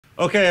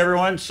Okay,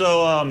 everyone.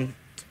 So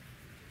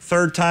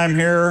third time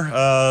here.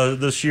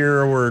 This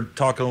year we're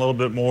talking a little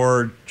bit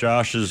more.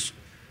 Josh has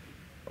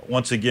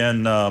once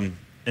again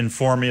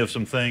informed me of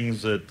some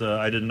things that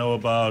I didn't know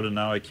about, and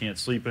now I can't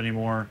sleep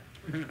anymore.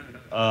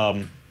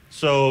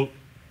 So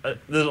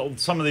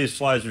some of these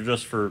slides are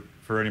just for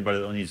anybody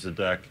that needs the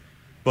deck.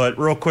 But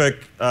real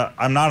quick,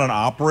 I'm not an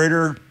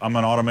operator. I'm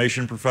an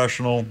automation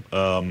professional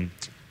and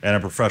a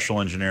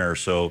professional engineer.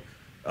 So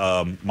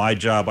my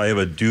job, I have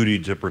a duty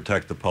to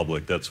protect the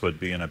public. That's what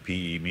being a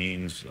PE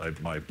means.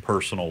 My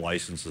personal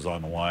license is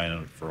on the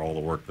line for all the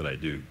work that I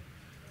do.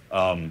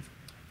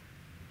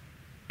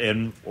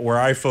 And where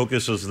I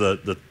focus is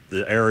the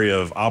area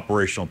of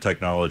operational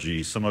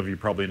technology. Some of you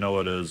probably know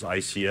it as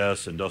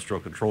ICS,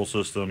 industrial control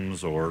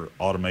systems, or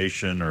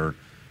automation, or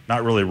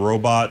not really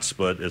robots,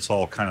 but it's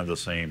all kind of the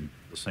same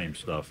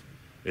stuff.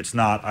 It's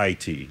not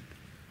IT.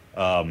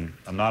 I'm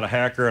not a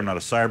hacker, I'm not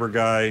a cyber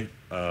guy,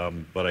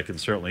 but I can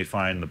certainly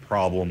find the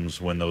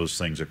problems when those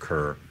things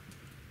occur.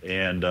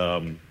 And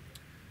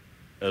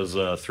as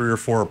 3 or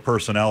 4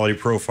 personality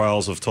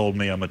profiles have told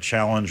me, I'm a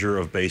challenger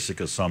of basic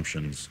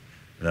assumptions.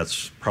 And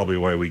that's probably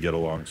why we get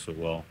along so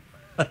well.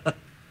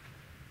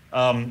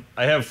 I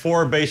have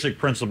 4 basic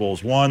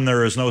principles. 1,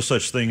 there is no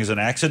such thing as an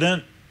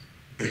accident.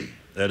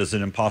 That is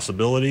an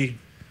impossibility.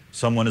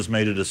 Someone has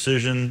made a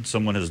decision.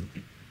 Someone has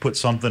put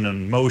something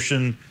in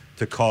motion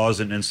to cause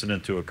an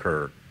incident to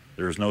occur.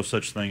 There is no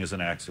such thing as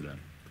an accident.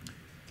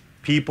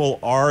 People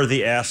are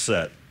the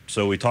asset.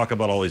 So we talk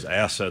about all these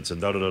assets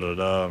and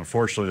da-da-da-da-da.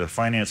 Unfortunately, the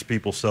finance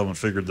people still haven't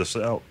figured this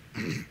out.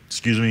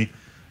 Excuse me.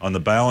 On the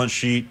balance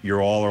sheet,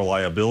 you're all our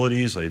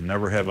liabilities. I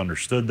never have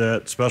understood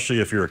that, especially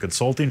if you're a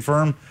consulting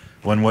firm.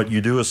 When what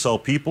you do is sell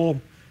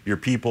people, your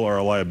people are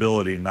a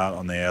liability, not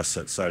on the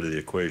asset side of the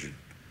equation.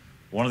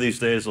 One of these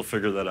days, we'll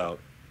figure that out.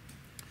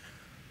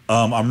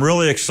 I'm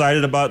really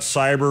excited about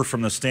cyber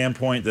from the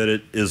standpoint that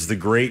it is the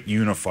great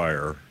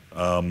unifier.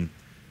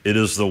 It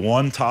is the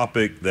one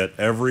topic that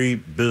every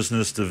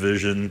business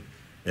division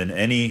in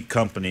any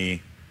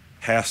company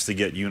has to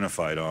get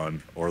unified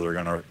on, or they're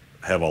going to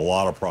have a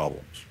lot of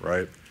problems,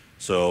 right?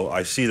 So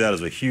I see that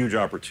as a huge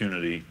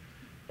opportunity.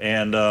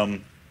 And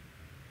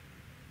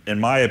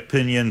in my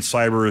opinion,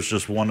 cyber is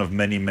just one of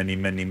many, many,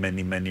 many,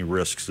 many, many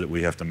risks that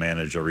we have to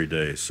manage every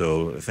day.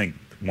 So I think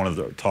one of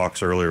the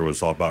talks earlier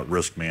was all about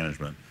risk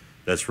management.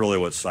 That's really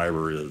what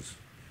cyber is.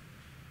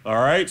 All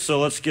right, so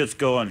let's get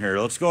going here.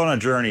 Let's go on a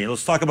journey.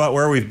 Let's talk about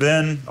where we've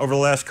been over the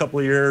last couple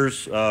of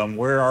years.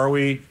 Where are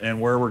we and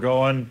where we're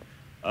going,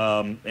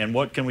 and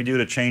what can we do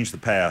to change the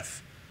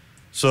path?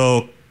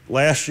 So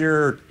last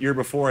year, year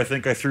before, I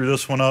think I threw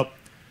this one up,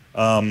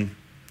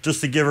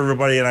 just to give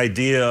everybody an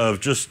idea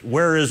of just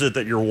where is it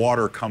that your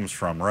water comes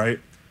from, right?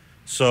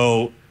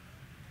 So,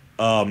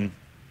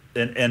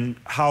 and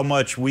how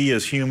much we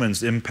as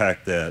humans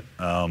impact that.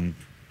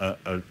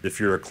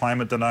 If you're a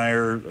climate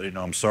denier,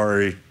 I'm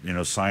sorry,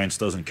 science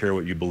doesn't care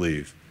what you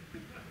believe.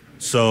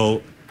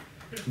 So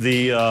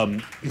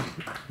the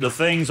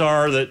things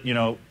are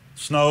that,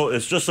 snow,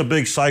 it's just a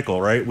big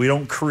cycle, right? We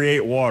don't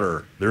create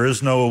water. There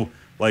is no,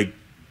 like,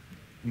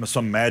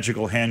 some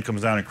magical hand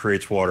comes down and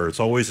creates water. It's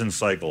always in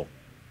cycle.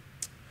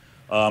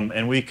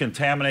 And we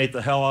contaminate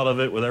the hell out of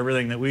it with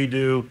everything that we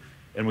do,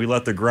 and we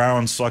let the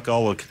ground suck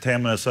all the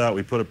contaminants out.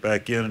 We put it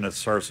back in, and it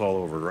starts all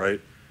over, right?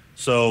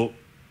 So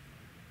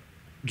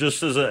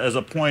just as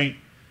a point,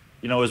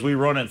 as we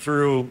run it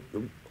through,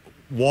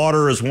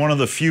 water is one of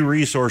the few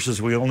resources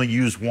we only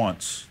use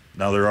once.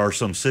 Now, there are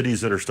some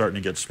cities that are starting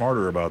to get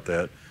smarter about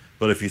that,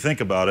 but if you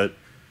think about it,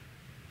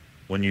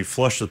 when you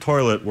flush the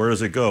toilet, where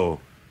does it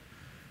go?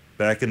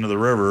 Back into the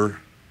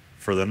river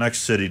for the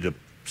next city to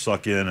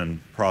suck in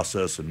and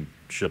process and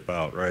ship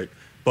out, right?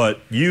 But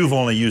you've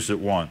only used it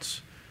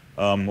once.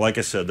 Like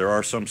I said, there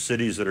are some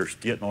cities that are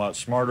getting a lot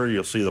smarter.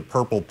 You'll see the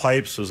purple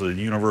pipes as a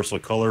universal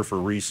color for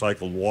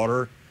recycled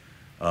water.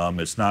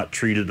 It's not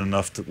treated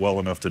well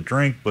enough to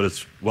drink, but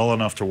it's well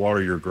enough to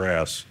water your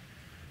grass,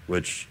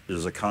 which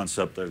is a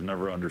concept I've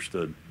never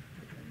understood.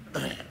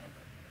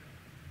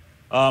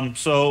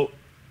 So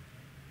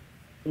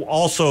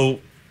also,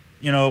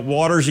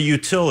 water's a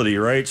utility,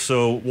 right?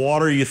 So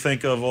water, you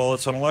think of, well,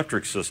 it's an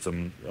electric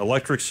system.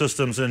 Electric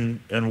systems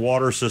and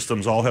water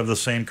systems all have the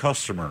same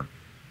customer.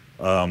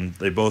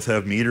 They both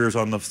have meters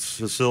on the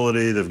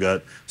facility. They've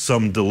got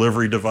some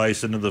delivery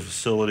device into the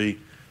facility.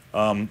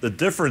 The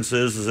difference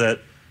is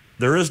that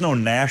there is no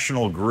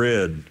national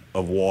grid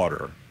of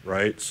water,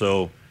 right?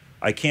 So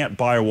I can't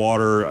buy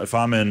water. If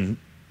I'm in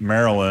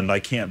Maryland, I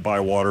can't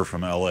buy water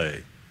from LA,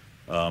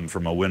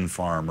 from a wind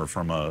farm or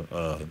from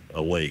a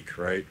lake,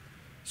 right?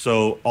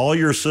 So all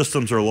your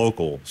systems are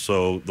local.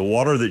 So the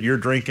water that you're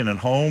drinking at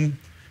home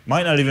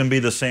might not even be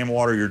the same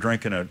water you're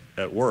drinking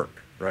at work,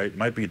 right? It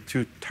might be 2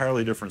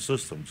 entirely different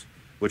systems,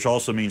 which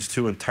also means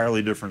 2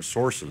 entirely different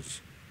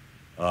sources.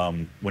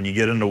 When you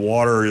get into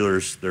water,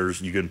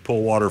 you can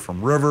pull water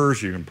from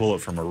rivers, you can pull it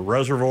from a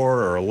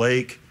reservoir or a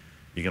lake,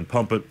 you can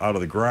pump it out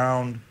of the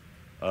ground.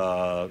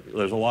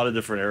 There's a lot of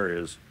different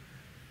areas.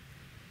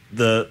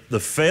 The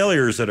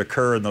failures that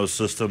occur in those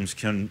systems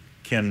can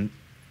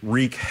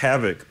wreak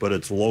havoc, but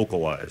it's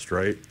localized,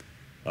 right?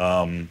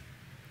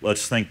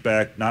 Let's think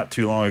back not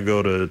too long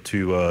ago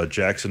to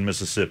Jackson,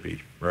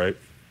 Mississippi, right?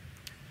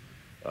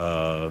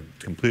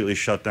 Completely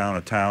shut down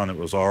a town that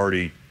was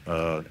already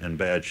in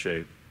bad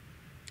shape.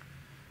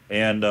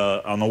 And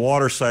on the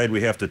water side,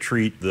 we have to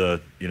treat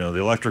the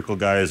electrical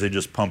guys, they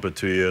just pump it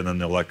to you, and then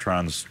the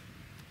electrons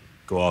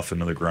go off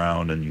into the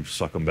ground and you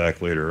suck them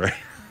back later,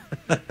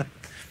 right?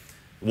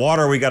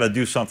 Water, we got to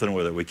do something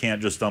with it. We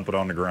can't just dump it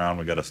on the ground.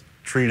 We got to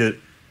treat it,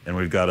 and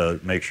we've got to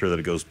make sure that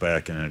it goes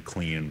back in a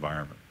clean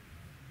environment.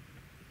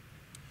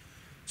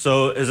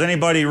 So has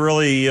anybody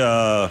really,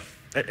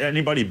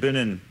 anybody been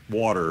in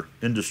water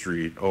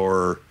industry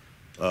or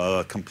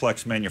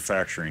complex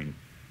manufacturing?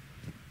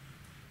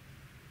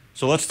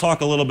 So let's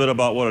talk a little bit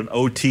about what an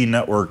OT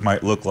network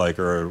might look like,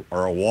 or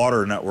a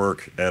water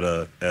network at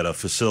a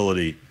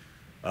facility,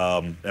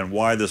 and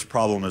why this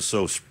problem is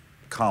so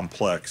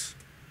complex.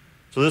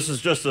 So this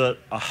is just a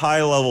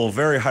high level,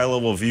 very high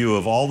level view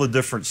of all the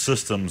different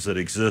systems that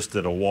exist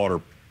at a water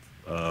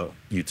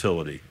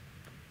utility.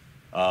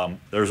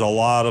 There's a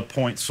lot of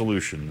point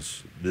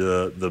solutions.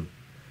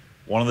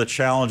 One of the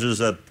challenges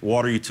that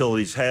water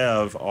utilities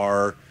have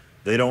are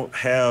they don't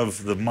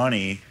have the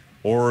money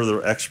or the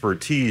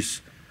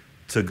expertise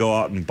to go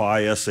out and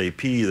buy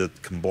SAP that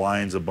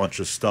combines a bunch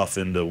of stuff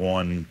into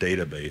one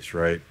database,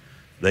 right?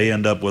 They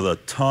end up with a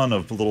ton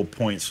of little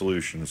point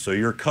solutions. So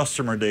your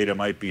customer data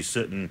might be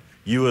sitting,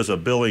 you as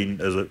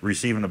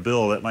receiving a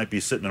bill, that might be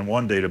sitting in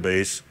one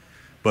database,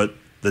 but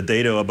the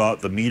data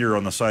about the meter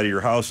on the side of your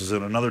house is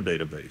in another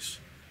database.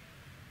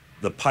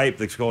 The pipe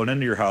that's going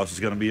into your house is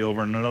going to be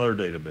over in another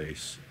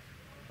database.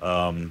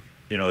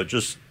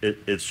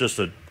 It's just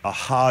a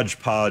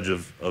hodgepodge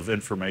of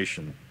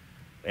information.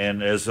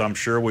 And as I'm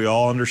sure we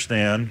all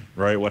understand,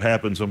 right, what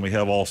happens when we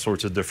have all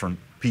sorts of different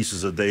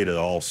pieces of data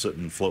all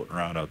sitting floating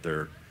around out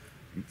there,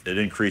 it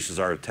increases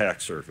our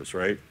attack surface,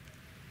 right?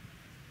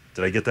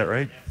 Did I get that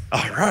right?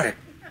 Yes. All right.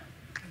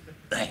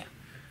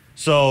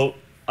 So,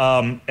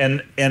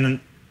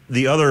 and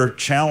the other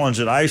challenge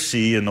that I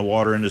see in the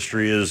water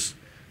industry is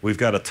we've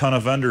got a ton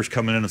of vendors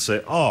coming in and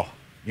say, oh,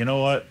 you know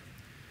what?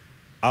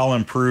 I'll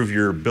improve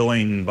your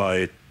billing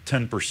by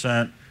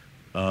 10%.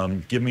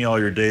 Give me all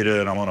your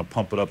data and I want to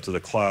pump it up to the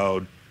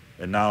cloud.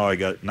 And now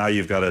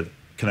you've got a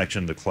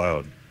connection to the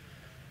cloud.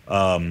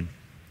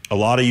 A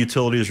lot of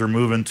utilities are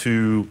moving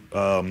to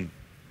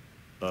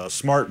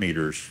smart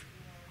meters.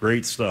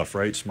 Great stuff,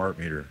 right? Smart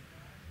meter.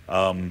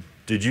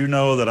 Did you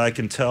know that I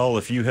can tell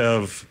if you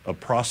have a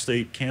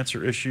prostate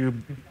cancer issue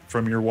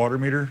from your water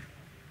meter?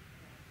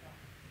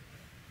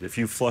 If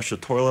you flush a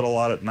toilet a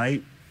lot at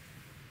night,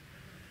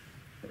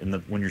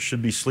 when you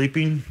should be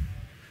sleeping,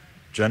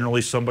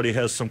 generally somebody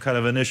has some kind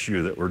of an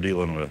issue that we're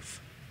dealing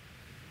with.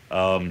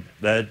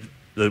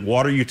 The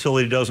water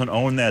utility doesn't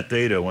own that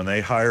data. When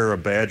they hire a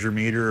Badger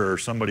meter or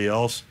somebody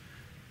else,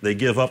 they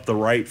give up the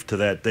right to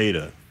that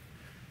data.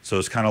 So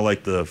it's kind of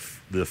like the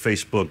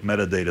Facebook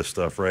metadata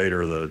stuff, right?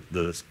 Or the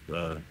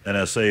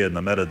NSA and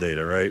the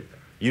metadata, right?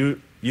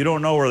 You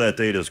don't know where that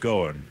data is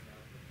going.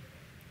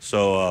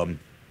 So,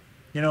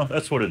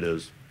 that's what it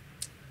is.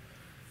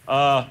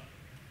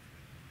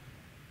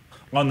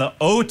 On the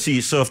OT,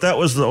 so if that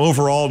was the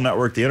overall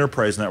network, the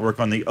enterprise network,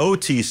 on the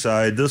OT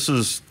side, this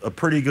is a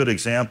pretty good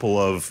example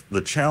of the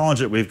challenge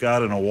that we've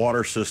got in a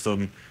water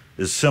system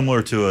is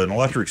similar to an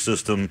electric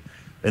system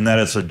in that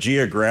it's a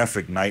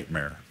geographic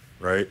nightmare,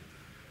 right?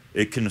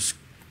 It can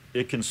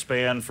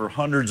span for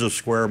hundreds of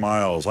square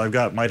miles.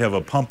 Might have a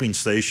pumping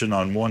station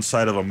on one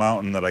side of a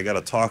mountain that I got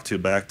to talk to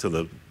back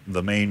to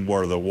the main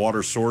where the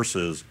water source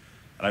is,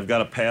 and I've got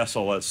to pass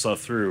all that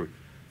stuff through.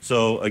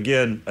 So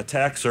again,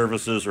 attack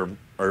surfaces are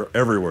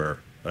everywhere.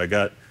 I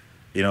got,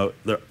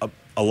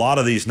 a lot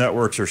of these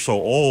networks are so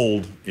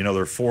old,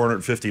 they're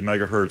 450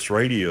 megahertz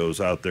radios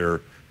out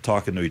there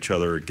talking to each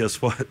other. And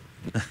guess what?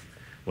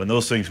 When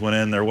those things went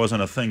in, there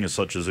wasn't a thing as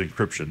such as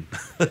encryption.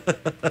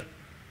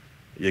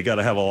 You got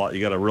to have a lot.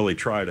 You got to really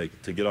try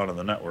to get onto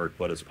the network,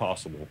 but it's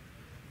possible.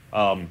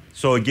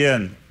 So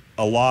again,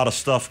 a lot of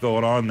stuff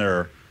going on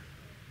there.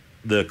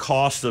 The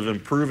cost of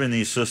improving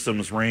these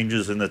systems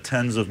ranges in the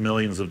tens of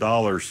millions of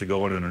dollars to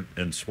go in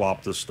and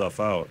swap this stuff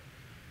out.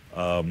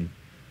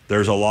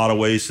 There's a lot of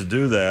ways to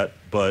do that,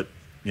 but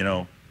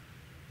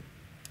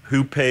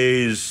who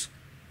pays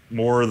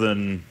more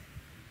than?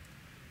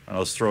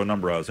 Let's throw a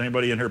number out. Does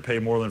anybody in here pay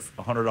more than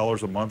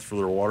 $100 a month for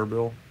their water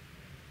bill?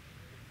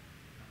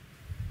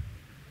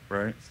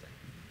 Right?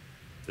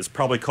 It's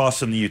probably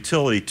costing the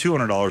utility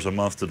 $200 a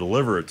month to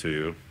deliver it to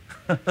you.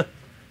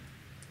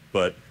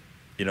 But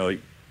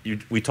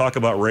we talk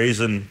about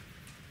raising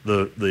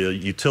the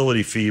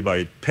utility fee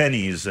by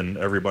pennies, and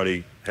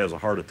everybody has a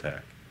heart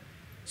attack.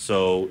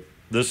 So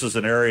this is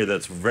an area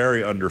that's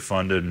very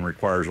underfunded and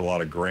requires a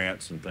lot of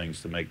grants and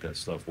things to make that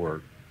stuff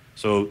work.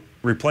 So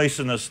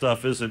replacing this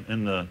stuff isn't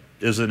in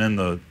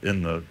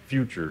the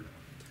future.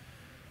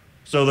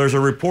 So there's a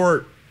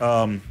report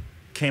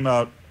came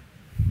out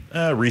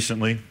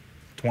recently,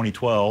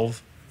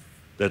 2012,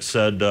 that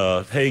said,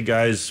 hey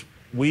guys,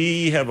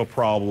 we have a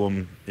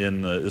problem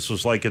this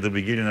was like at the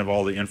beginning of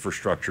all the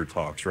infrastructure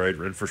talks, right?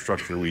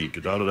 Infrastructure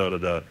week, da da da da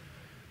da.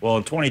 Well,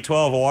 in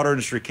 2012, the water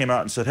industry came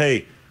out and said,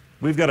 hey,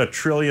 we've got $1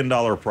 trillion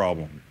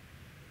problem.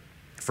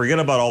 Forget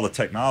about all the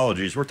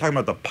technologies. We're talking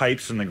about the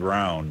pipes in the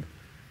ground.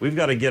 We've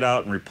got to get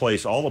out and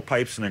replace all the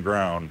pipes in the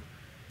ground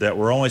that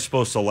were only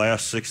supposed to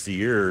last 60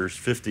 years,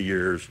 50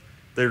 years.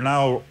 They're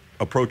now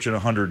approaching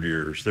 100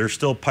 years. There's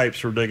still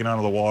pipes we're digging out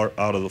of the water,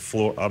 out of the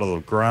floor, out of the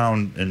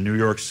ground in New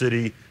York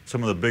City,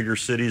 some of the bigger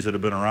cities that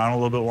have been around a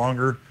little bit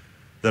longer,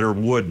 that are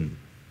wooden.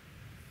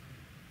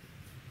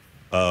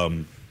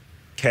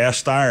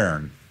 Cast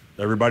iron.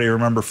 Everybody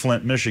remember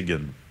Flint,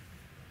 Michigan?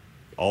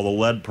 All the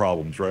lead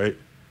problems, right?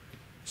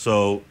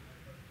 So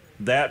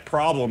that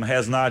problem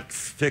has not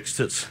fixed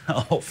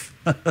itself.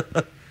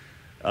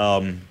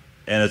 And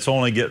it's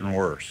only getting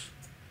worse.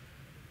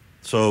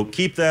 So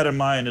keep that in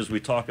mind as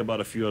we talk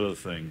about a few other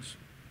things.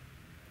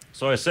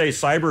 So I say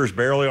cyber is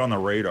barely on the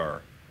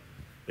radar.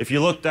 If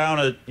you look down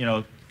at, you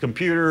know,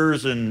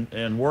 computers and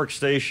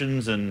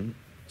workstations and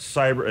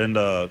cyber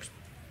and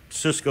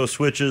Cisco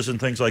switches and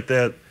things like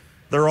that,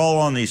 they're all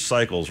on these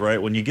cycles,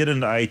 right? When you get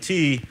into IT,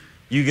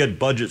 you get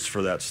budgets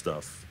for that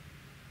stuff.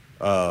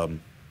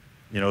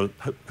 You know,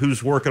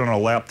 who's working on a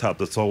laptop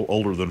that's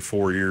older than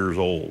 4 years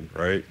old,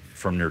 right,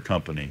 from your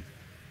company?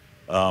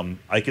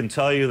 I can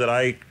tell you that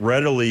I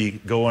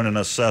readily go in and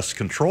assess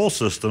control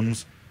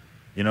systems.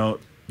 You know,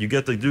 you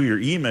get to do your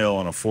email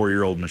on a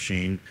 4-year-old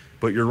machine,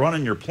 but you're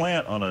running your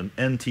plant on an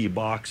NT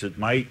box that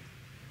might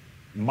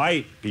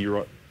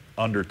be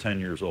under 10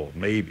 years old,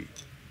 maybe.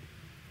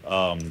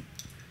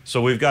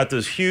 So we've got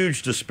this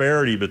huge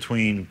disparity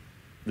between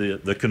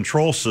the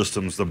control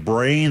systems, the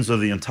brains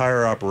of the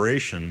entire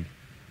operation,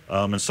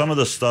 and some of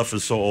this stuff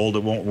is so old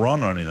it won't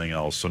run on anything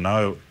else. So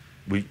now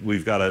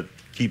we've got to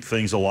keep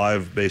things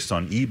alive based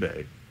on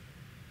eBay.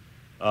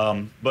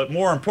 But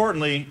more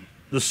importantly,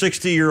 the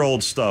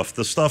 60-year-old stuff,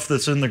 the stuff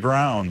that's in the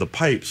ground, the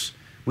pipes,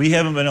 we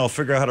haven't been able to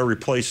figure out how to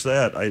replace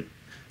that. I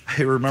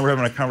remember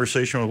having a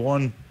conversation with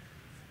one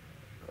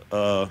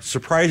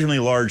surprisingly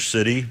large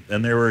city,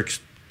 and they were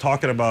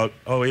talking about,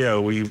 oh yeah,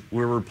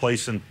 we're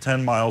replacing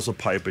 10 miles of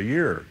pipe a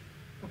year.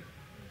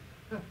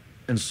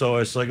 And so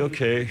it's like,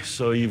 okay,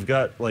 so you've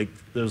got like,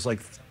 there's like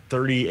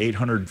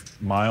 3,800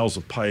 miles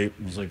of pipe.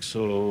 I was like,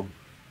 so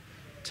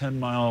 10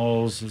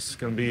 miles, it's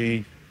gonna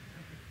be,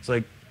 it's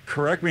like,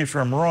 correct me if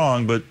I'm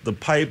wrong, but the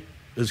pipe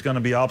is gonna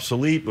be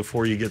obsolete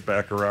before you get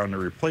back around to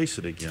replace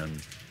it again.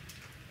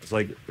 It's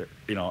like,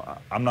 you know,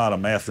 I'm not a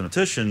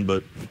mathematician,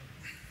 but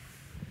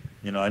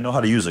you know, I know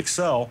how to use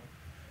Excel.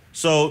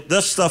 So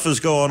this stuff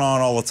is going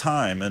on all the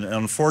time, and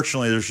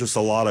unfortunately, there's just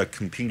a lot of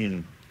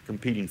competing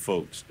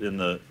folks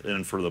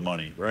in for the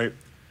money, right?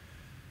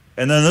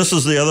 And then this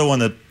is the other one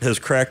that has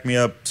cracked me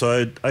up.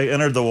 So I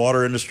entered the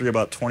water industry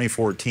about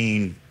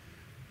 2014,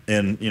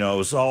 and you know, I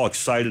was all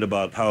excited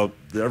about how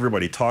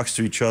everybody talks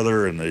to each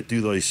other and they do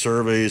these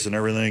surveys and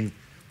everything.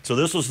 So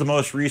this was the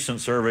most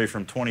recent survey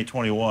from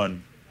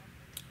 2021,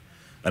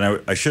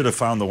 and I should have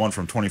found the one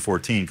from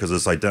 2014 because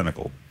it's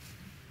identical.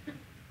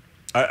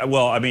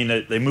 Well, I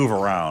mean, they move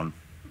around,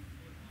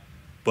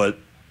 but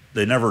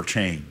they never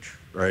change,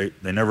 right?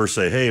 They never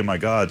say, hey, my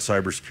God,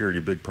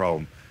 cybersecurity, big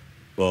problem.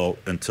 Well,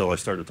 until I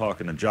started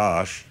talking to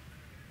Josh,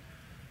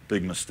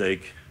 big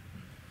mistake.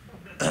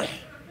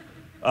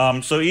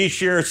 So each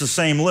year it's the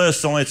same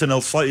list, only it's in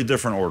a slightly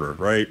different order,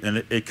 right? And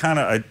it kind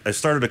of, I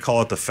started to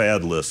call it the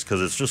fad list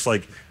because it's just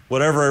like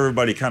whatever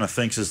everybody kind of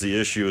thinks is the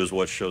issue is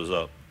what shows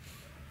up.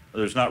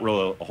 There's not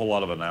really a whole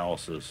lot of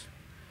analysis.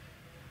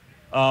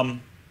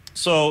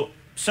 So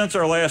since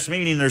our last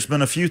meeting, there's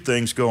been a few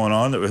things going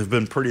on that have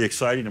been pretty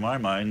exciting in my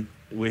mind.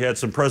 We had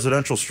some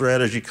presidential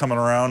strategy coming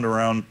around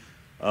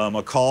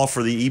a call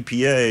for the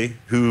EPA,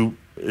 who,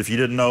 if you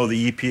didn't know,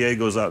 the EPA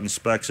goes out and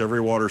inspects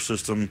every water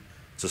system.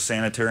 It's a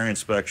sanitary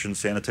inspection,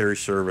 sanitary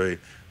survey.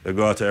 They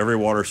go out to every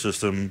water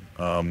system.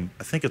 I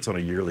think it's on a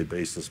yearly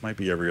basis, might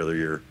be every other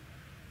year,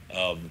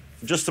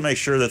 just to make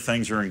sure that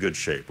things are in good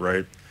shape,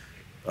 right?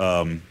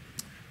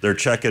 They're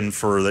checking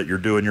for that you're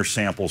doing your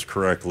samples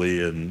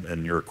correctly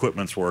and your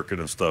equipment's working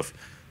and stuff.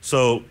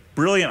 So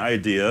brilliant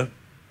idea.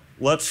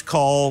 Let's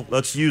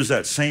use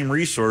that same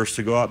resource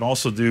to go out and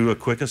also do a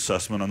quick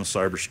assessment on the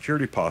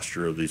cybersecurity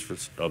posture of these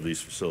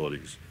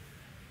facilities.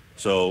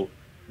 So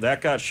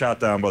that got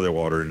shot down by the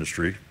water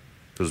industry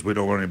because we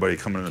don't want anybody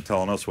coming in and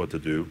telling us what to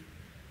do.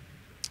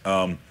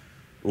 A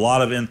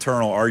lot of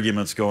internal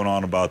arguments going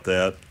on about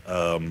that.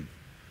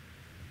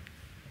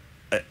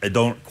 I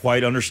don't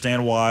quite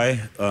understand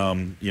why.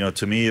 You know,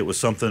 to me, it was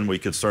something we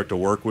could start to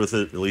work with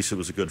it. At least it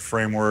was a good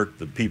framework.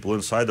 The people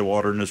inside the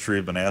water industry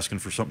have been asking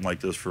for something like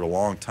this for a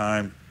long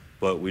time,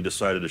 but we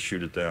decided to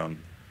shoot it down.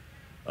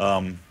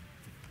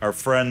 Our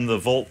friend, the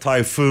Volt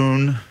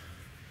Typhoon,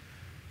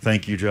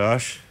 thank you,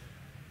 Josh.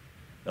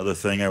 Another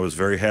thing I was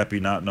very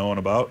happy not knowing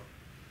about.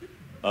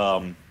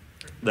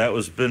 That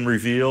was been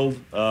revealed.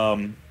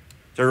 Does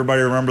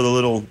everybody remember the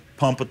little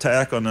pump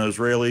attack on the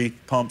Israeli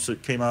pumps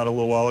that came out a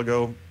little while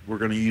ago? We're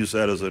going to use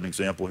that as an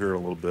example here in a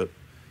little bit.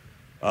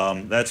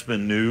 That's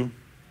been new.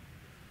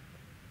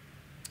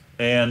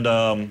 And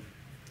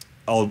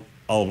I'll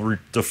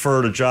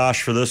defer to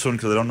Josh for this one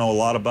because I don't know a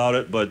lot about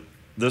it, but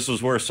this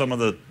is where some of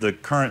the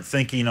current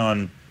thinking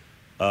on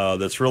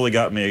that's really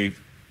got me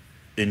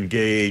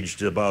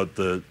engaged about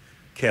the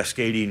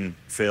cascading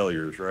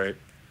failures, right?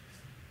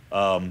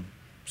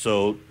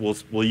 So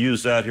we'll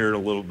use that here in a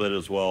little bit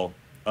as well.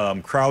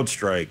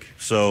 CrowdStrike.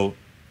 So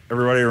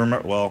everybody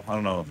remember? Well, I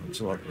don't know.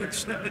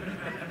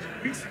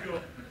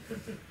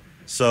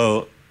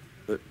 So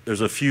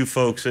there's a few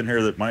folks in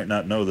here that might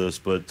not know this,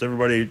 but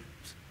everybody,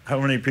 how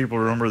many people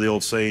remember the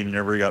old saying, "You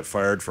never got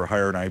fired for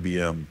hiring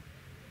IBM"?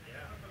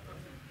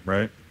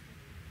 Right?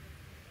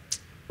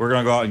 We're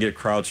going to go out and get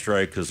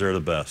CrowdStrike because they're the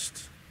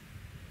best.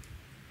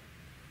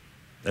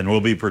 And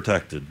we'll be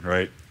protected,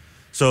 right?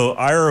 So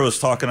Ira was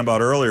talking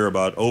about earlier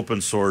about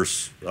open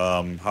source,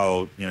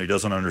 how he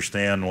doesn't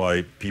understand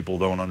why people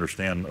don't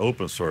understand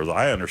open source.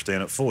 I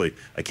understand it fully.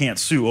 I can't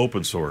sue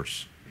open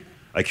source.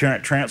 I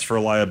can't transfer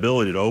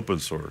liability to open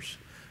source.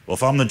 Well,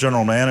 if I'm the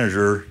general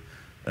manager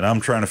and I'm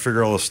trying to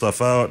figure all this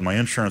stuff out, and my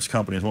insurance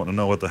company is wanting to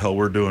know what the hell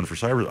we're doing for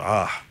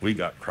cyber, we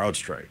got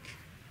CrowdStrike.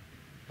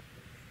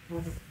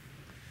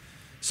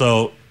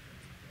 So,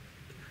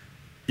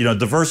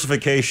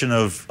 diversification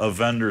of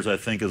vendors, I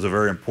think, is a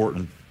very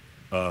important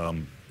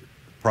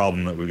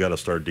problem that we've got to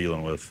start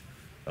dealing with.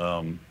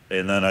 And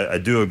then I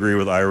do agree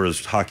with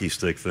Ira's hockey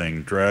stick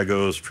thing.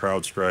 Dragos,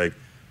 CrowdStrike,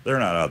 they're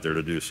not out there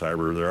to do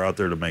cyber. They're out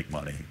there to make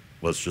money.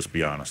 Let's just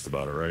be honest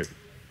about it, right?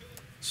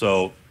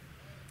 So,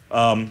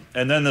 and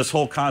then this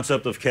whole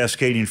concept of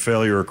cascading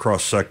failure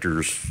across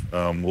sectors,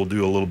 we'll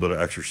do a little bit of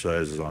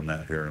exercises on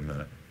that here in a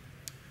minute.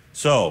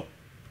 So,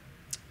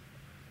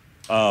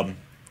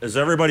 is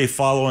everybody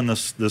following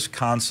this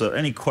concept?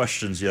 Any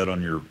questions yet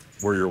on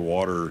where your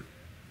water,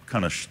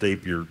 kind of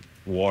shape your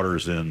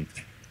waters in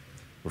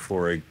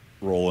before I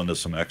roll into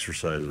some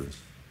exercises?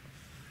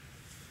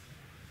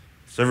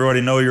 Does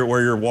everybody know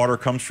where your water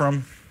comes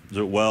from? Is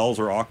it wells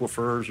or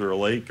aquifers or a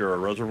lake or a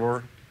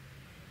reservoir?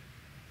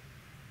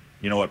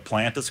 You know what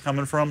plant it's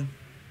coming from?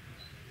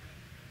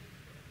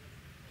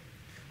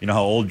 You know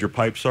how old your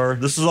pipes are?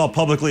 This is all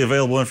publicly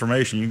available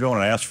information. You can go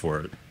and ask for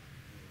it.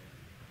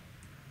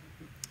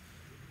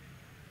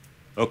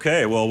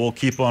 Okay, well, we'll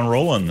keep on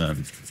rolling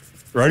then.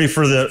 Ready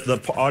for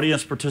the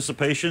audience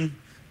participation?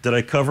 Did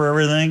I cover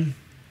everything?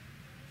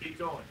 Keep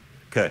going.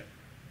 Okay.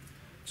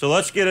 So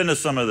let's get into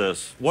some of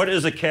this. What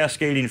is a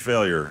cascading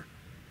failure?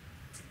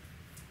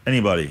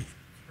 Anybody?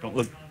 Don't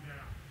look.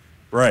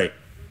 Right.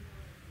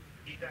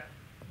 Keep that.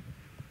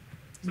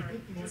 Sorry,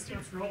 just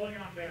keeps rolling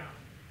on down.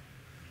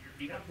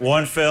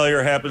 One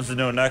failure happens to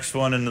do the next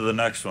one into the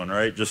next one,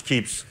 right? Just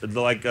keeps,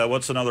 like,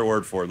 what's another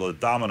word for it? The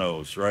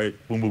dominoes, right?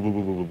 Boom, boom, boom,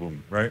 boom, boom, boom,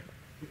 boom, right?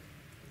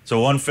 So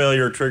one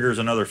failure triggers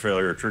another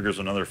failure, triggers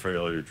another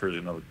failure, triggers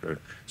another failure.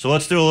 So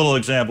let's do a little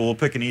example. We'll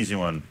pick an easy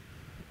one.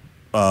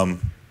 I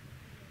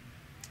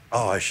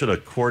should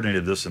have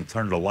coordinated this and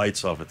turned the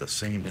lights off at the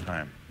same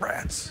time.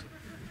 Rats.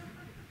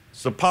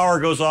 So power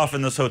goes off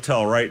in this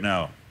hotel right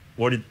now.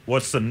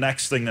 What's the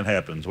next thing that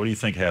happens? What do you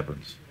think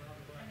happens?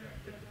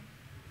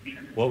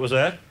 What was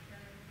that?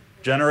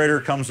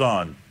 Generator comes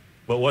on.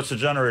 But what's the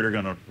generator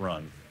going to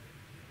run?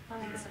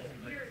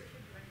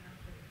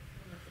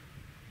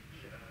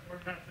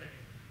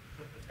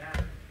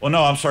 Well,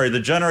 no, I'm sorry.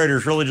 The generator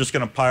is really just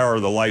going to power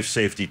the life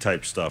safety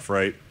type stuff,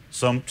 right?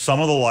 Some of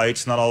the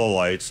lights, not all the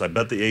lights. I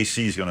bet the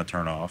AC is going to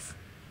turn off,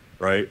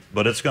 right?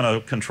 But it's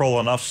going to control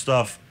enough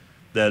stuff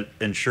that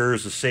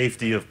ensures the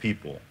safety of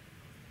people,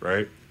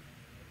 right?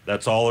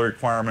 That's all the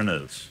requirement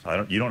is.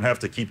 You don't have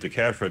to keep the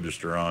cash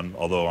register on,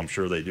 although I'm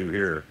sure they do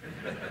here.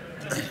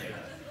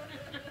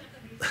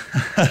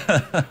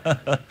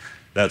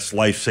 That's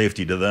life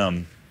safety to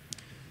them.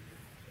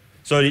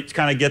 So you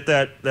kind of get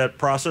that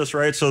process,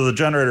 right? So the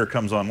generator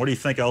comes on. What do you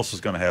think else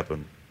is going to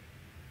happen?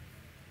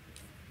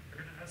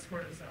 We're going to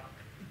escort us out.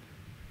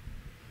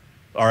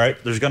 All right,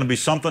 there's going to be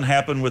something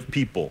happen with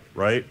people,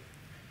 right?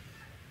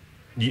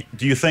 Do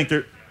you think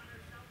there?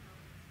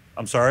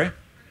 I'm sorry?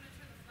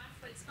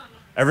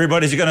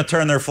 Everybody's going to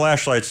turn their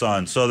flashlights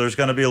on. So there's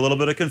going to be a little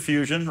bit of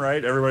confusion,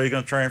 right? Everybody's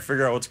going to try and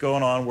figure out what's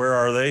going on. Where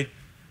are they?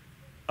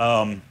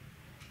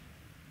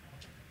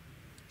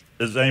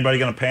 Is anybody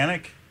going to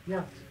panic?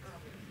 Yeah.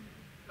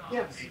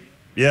 Yes.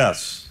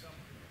 Yes.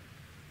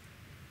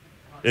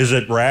 Is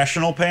it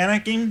rational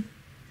panicking?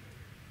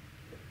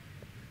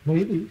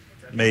 Maybe.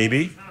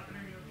 Maybe.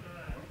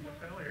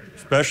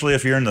 Especially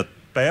if you're in the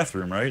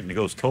bathroom, right? And it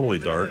goes totally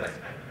dark.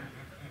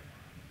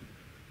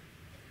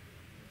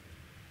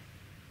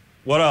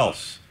 What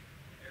else?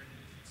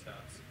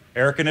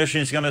 Air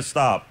conditioning is going to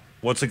stop.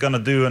 What's it going to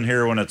do in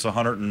here when it's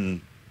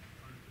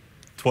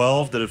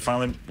 112? Did it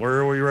finally, where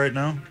are we right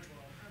now?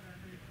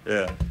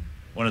 Yeah.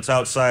 When it's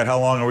outside, how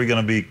long are we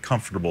going to be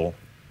comfortable?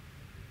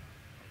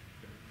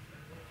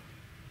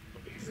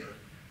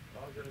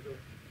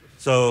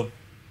 So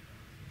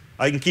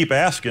I can keep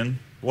asking,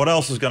 what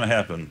else is going to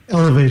happen?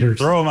 Elevators.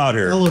 Throw them out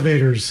here.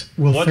 Elevators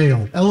will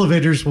fail.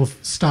 Elevators will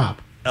stop.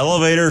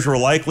 Elevators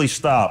will likely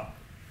stop.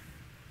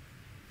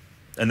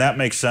 And that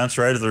makes sense,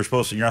 right? If they're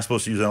supposed to, you're not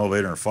supposed to use an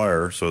elevator in a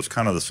fire, so it's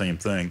kind of the same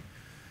thing.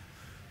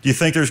 Do you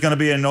think there's going to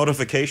be any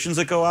notifications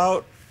that go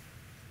out?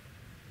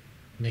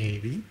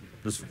 Maybe.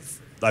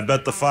 I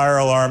bet the fire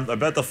alarm. I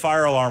bet the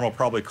fire alarm will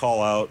probably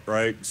call out,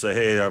 right? And say,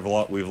 hey,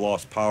 we've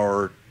lost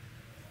power.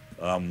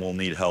 We'll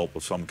need help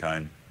of some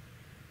kind.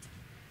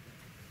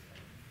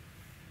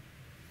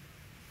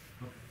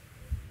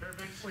 They're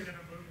eventually going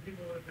to move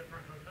people to a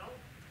different hotel.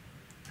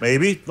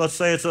 Maybe. Let's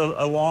say it's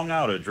a long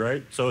outage,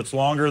 right? So it's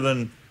longer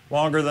than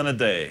a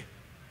day.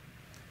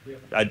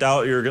 I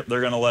doubt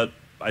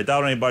I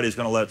doubt anybody's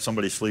going to let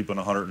somebody sleep in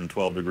a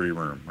 112-degree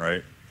room,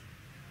 right?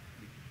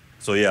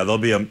 So yeah, there'll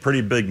be a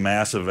pretty big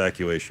mass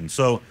evacuation.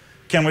 So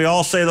can we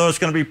all say though it's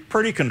going to be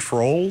pretty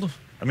controlled?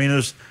 I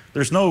mean,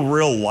 there's no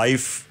real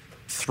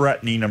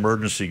life-threatening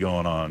emergency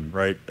going on,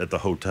 right, at the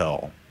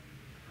hotel,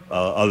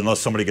 unless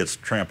somebody gets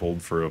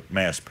trampled for a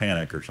mass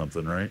panic or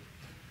something, right?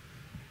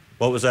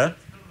 What was that?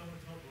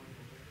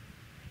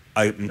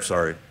 I'm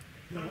sorry.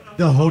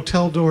 The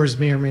hotel doors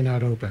may or may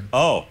not open.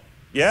 Oh,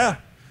 yeah.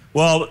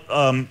 Well,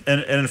 and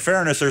in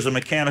fairness, there's a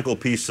mechanical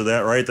piece to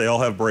that, right? They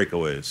all have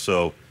breakaways.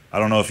 So I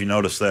don't know if you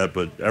noticed that,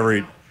 but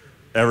every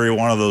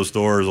one of those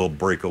doors will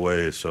break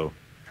away. So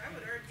I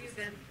would argue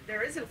that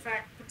there is in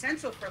fact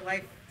potential for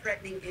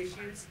life-threatening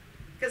issues,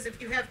 because if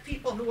you have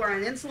people who are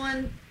on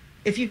insulin,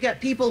 if you've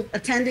got people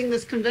attending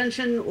this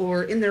convention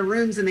or in their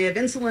rooms and they have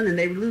insulin and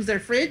they lose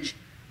their fridge,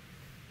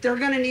 they're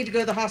going to need to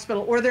go to the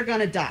hospital or they're going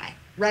to die,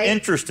 right?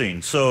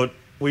 interesting. So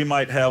we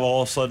might have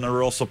all of a sudden a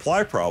real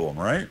supply problem,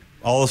 right?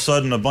 All of a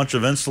sudden, a bunch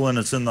of insulin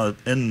that's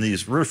in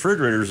these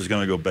refrigerators is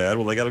going to go bad.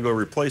 Well, they got to go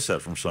replace that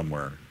from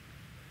somewhere.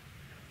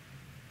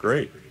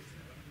 Great.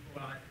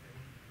 Well,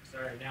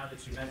 sorry, now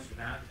that you mentioned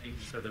that, thank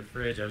you for the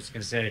fridge. I was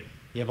going to say,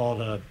 you have all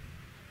the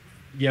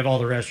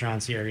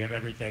restaurants here. You have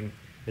everything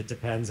that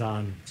depends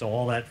on. So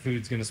all that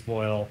food's going to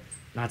spoil.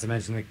 Not to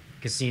mention the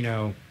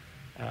casino.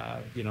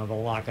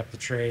 They'll lock up the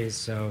trays,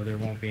 so there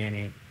won't be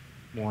any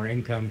more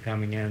income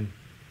coming in.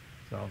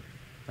 So.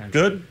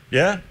 Good.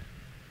 Yeah.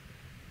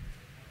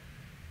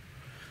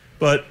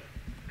 But,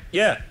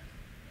 yeah.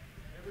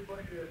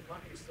 Everybody who has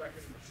money stuck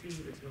in the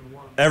machine is going to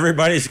want.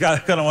 Everybody's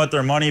going to want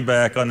their money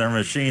back on their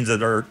machines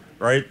that are,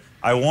 right?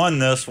 I won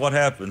this. What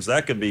happens?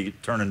 That could be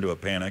turned into a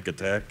panic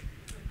attack.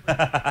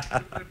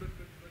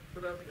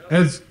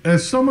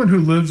 As someone who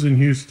lives in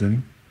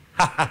Houston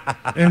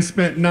and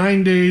spent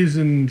 9 days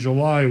in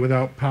July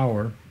without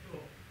power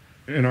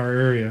in our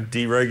area.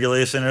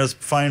 Deregulation at its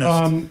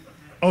finest.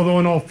 Although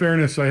in all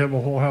fairness, I have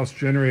a whole house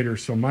generator,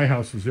 so my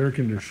house is air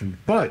conditioned.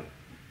 But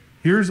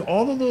here's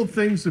all the little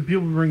things that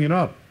people are bringing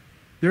up.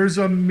 There's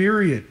a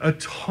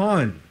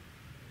ton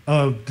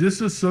of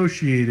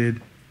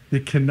disassociated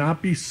that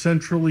cannot be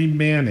centrally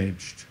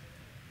managed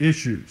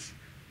issues.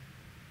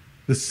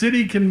 The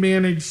city can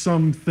manage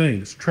some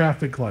things,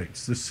 traffic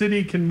lights. The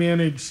city can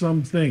manage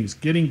some things,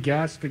 getting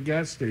gas to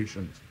gas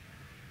stations.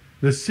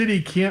 The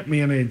city can't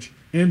manage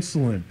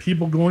insulin,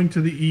 people going to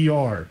the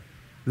ER.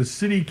 The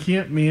city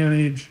can't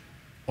manage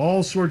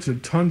all sorts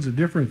of tons of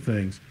different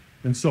things.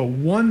 And so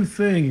one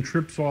thing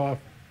trips off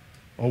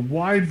a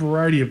wide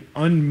variety of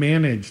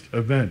unmanaged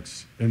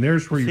events. And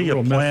there's where your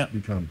real mess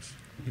becomes.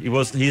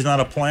 He's not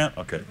a plant?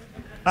 Okay.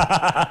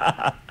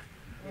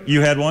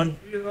 You had one?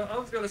 I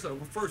was going to say,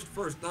 well,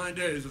 first 9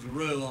 days is a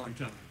really long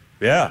time.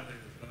 Yeah.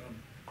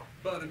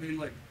 But I mean,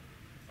 like,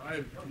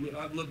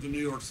 I've lived in New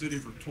York City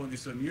for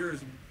 27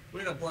 years. And we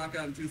had a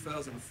blackout in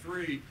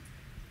 2003.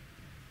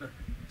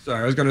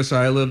 Sorry, I was going to say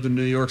I lived in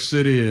New York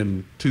City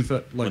in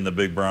when the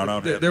big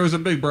brownout happened. There was a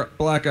big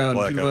blackout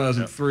in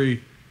 2003. Yeah.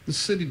 The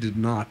city did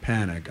not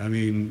panic. I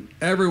mean,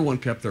 everyone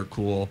kept their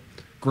cool.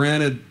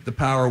 Granted, the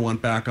power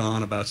went back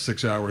on about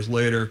 6 hours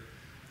later.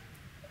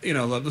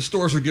 The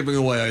stores were giving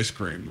away ice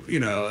cream.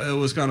 It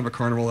was kind of a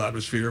carnival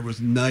atmosphere. It was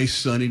a nice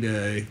sunny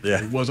day.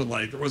 Yeah. It wasn't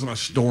like there wasn't a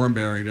storm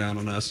bearing down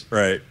on us.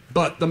 Right.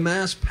 But the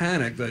mass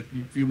panic that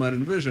you might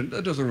envision,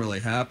 that doesn't really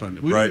happen.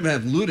 We didn't even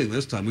have looting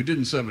this time. We did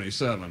in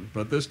 77.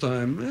 But this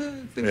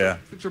time, things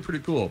are pretty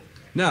cool.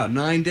 Now,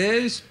 9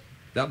 days,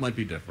 that might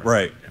be different.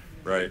 Right.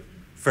 Right.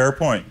 Fair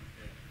point.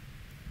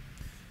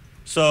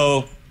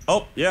 So,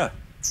 yeah.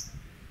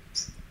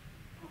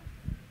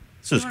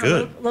 This is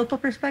good. Local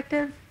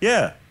perspective?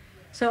 Yeah.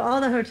 So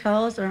all the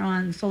hotels are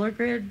on solar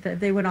grid. That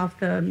they went off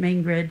the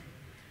main grid.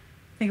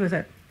 I think it was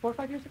 4 or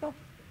 5 years ago.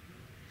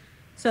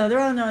 So they're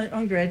on their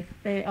own grid.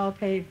 They all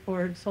pay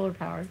for solar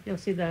power. You'll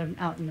see them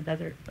out in the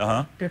desert.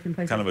 Different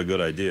places. Kind of a good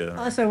idea.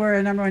 Also, we're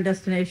a #1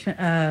 destination,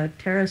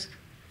 terrorist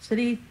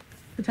city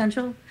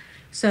potential.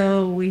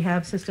 So we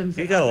have systems.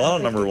 You got a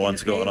lot of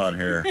 #1s going on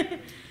here.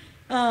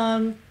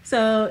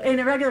 So in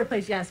a regular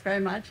place, yes, very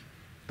much.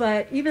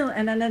 But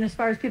and then as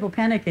far as people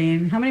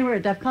panicking, how many were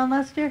at DEF CON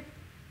last year?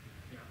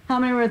 How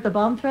many were at the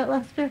bomb threat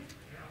last year?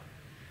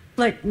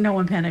 Like, no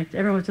one panicked.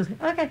 Everyone was just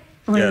like, okay,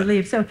 I'm going to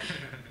leave. So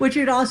what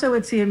you'd also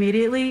would see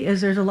immediately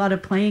is there's a lot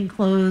of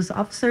plainclothes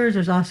officers.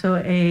 There's also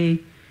a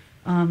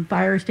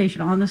fire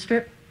station on the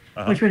strip,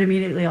 which would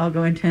immediately all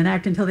go into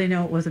enact until they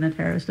know it wasn't a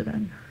terrorist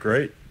event.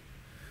 Great.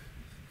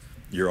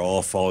 You're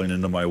all falling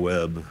into my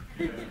web.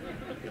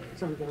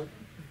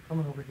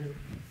 Coming over here.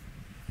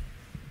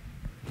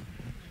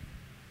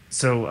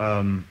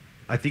 So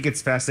I think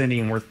it's fascinating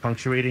and worth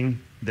punctuating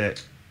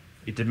that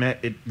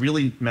it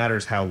really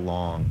matters how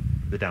long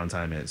the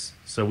downtime is.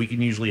 So we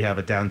can usually have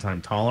a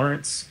downtime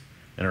tolerance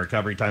and a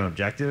recovery time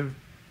objective,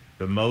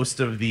 but most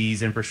of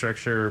these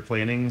infrastructure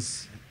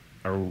plannings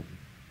are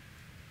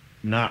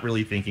not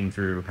really thinking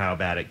through how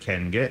bad it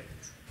can get.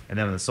 And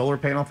then on the solar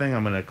panel thing,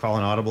 I'm going to call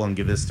an audible and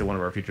give this to one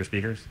of our future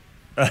speakers.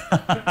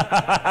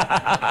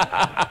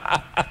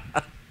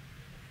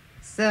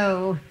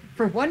 So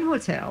for one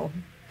hotel,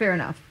 fair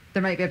enough,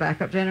 there might be a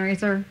backup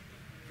generator.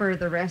 For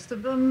the rest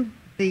of them,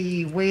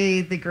 the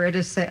way the grid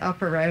is set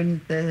up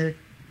around the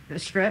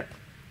strip,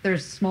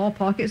 there's small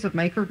pockets of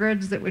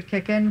microgrids that would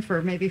kick in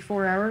for maybe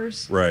 4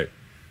 hours. Right.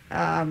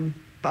 But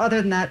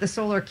other than that, the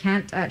solar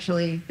can't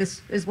actually,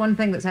 this is one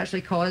thing that's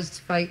actually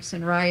caused fights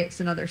and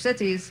riots in other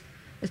cities,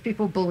 is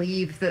people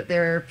believe that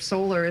their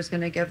solar is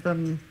going to give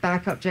them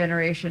backup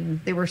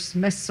generation. They were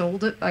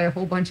missold it by a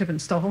whole bunch of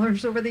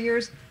installers over the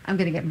years. I'm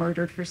going to get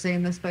murdered for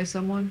saying this by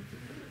someone.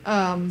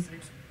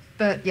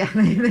 But yeah,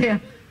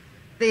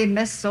 they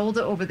missold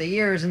it over the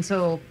years, and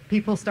so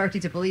people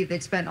started to believe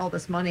they'd spent all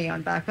this money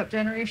on backup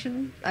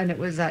generation, and it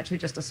was actually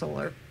just a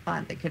solar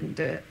plant that couldn't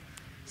do it.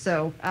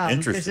 So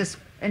there's this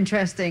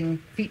interesting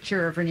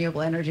feature of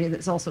renewable energy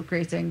that's also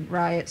creating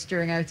riots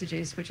during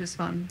outages, which is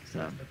fun.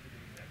 So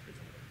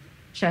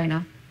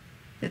China,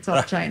 it's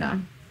all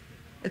China.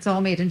 It's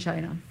all made in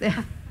China.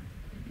 Yeah.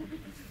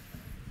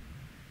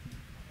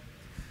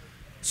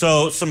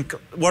 So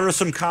what are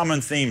some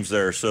common themes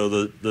there? So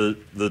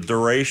the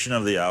duration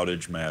of the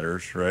outage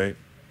matters, right?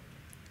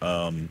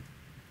 How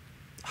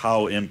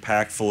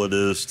impactful it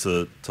is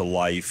to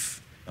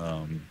life,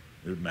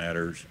 it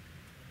matters.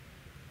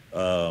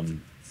 Size,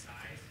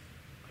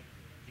 like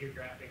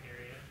geographic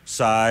area.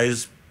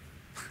 Size,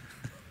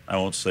 I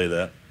won't say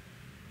that.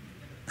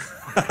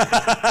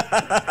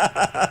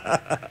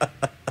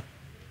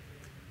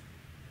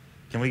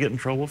 Can we get in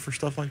trouble for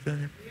stuff like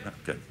that?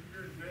 Okay.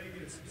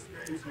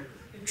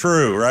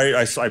 True, right?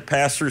 I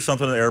passed through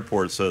something at the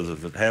airport that says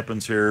if it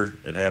happens here,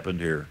 it happened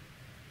here.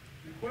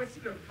 The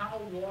question of how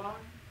long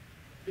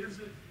is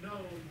it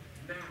known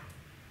now?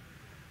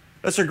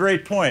 That's a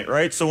great point,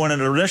 right? So when it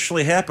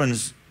initially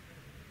happens,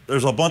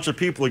 there's a bunch of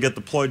people that get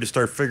deployed to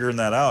start figuring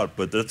that out,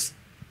 but that's,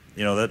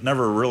 that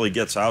never really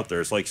gets out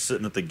there. It's like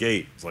sitting at the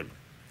gate. It's like,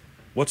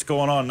 what's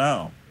going on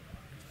now?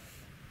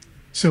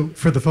 So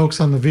for the folks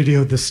on the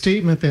video, the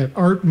statement that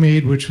Art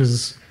made, which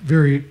was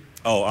very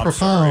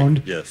profound,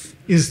 sorry. Yes,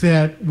 is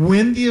that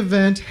when the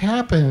event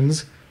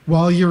happens,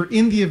 while you're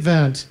in the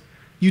event,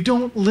 you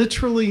don't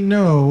literally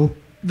know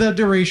the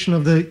duration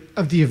of the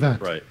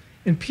event. Right.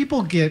 And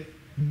people get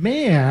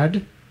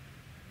mad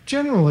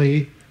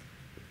generally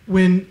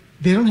when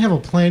they don't have a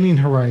planning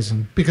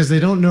horizon because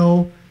they don't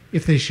know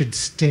if they should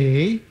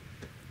stay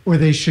or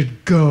they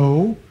should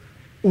go,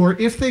 or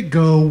if they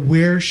go,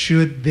 where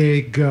should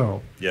they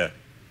go? Yeah.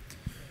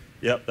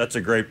 Yep, that's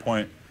a great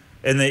point.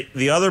 And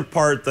the other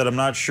part that I'm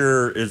not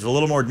sure is a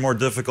little more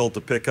difficult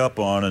to pick up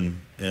on,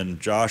 and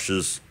Josh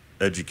has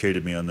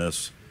educated me on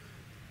this.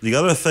 The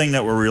other thing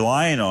that we're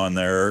relying on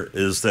there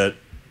is that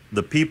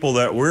the people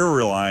that we're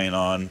relying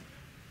on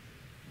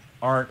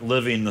aren't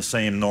living the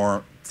same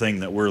thing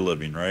that we're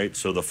living, right?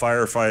 So the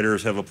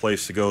firefighters have a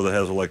place to go that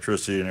has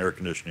electricity and air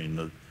conditioning.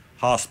 The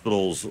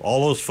hospitals,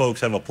 all those folks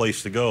have a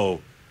place to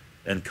go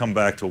and come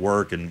back to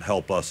work and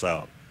help us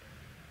out.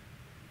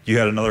 You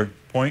had another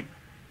point?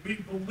 We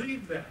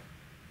believe that.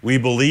 We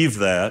believe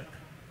that.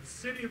 The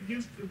city of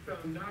Houston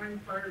found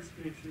 9 fire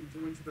stations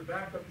in which the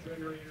backup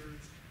generators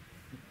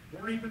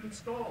weren't even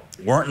installed.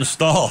 So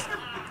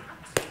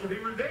they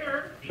were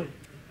there.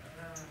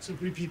 So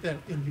repeat that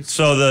in Houston.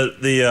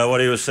 So what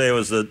he was saying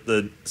was that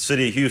the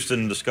city of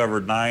Houston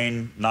discovered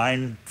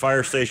nine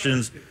fire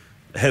stations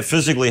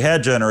physically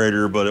had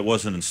generator, but it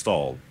wasn't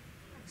installed.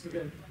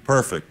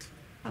 Perfect.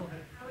 I would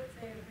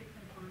say a big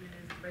component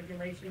is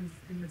regulations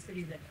in the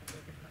city that you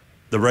live in.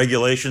 The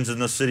regulations in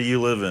the city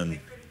you live in.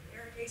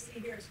 AC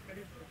here is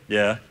critical.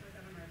 Yeah.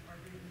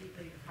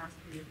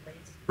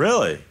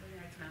 Really?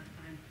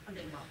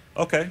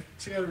 Okay.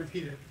 So you gotta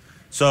repeat it.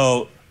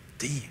 So,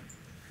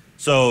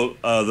 So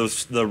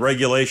the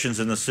regulations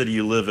in the city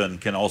you live in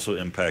can also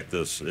impact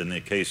this. In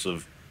the case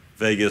of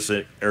Vegas,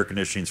 air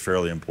conditioning is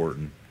fairly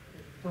important.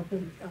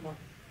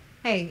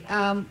 Hey,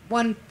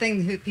 one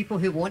thing people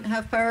who won't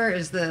have power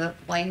is the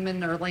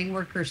linemen or line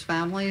workers'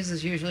 families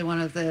is usually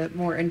one of the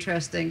more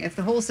interesting. If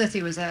the whole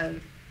city was out,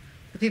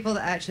 the people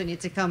that actually need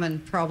to come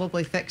and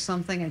probably fix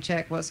something and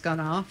check what's gone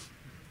off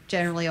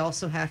generally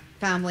also have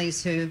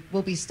families who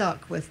will be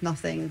stuck with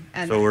nothing.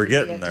 And so we're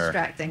getting there.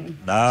 Distracting.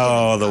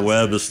 Now the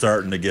web is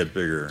starting to get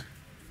bigger.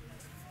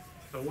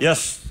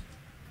 Yes?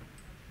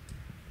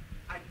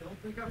 I don't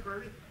think I've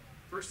heard it.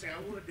 First thing I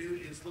want to do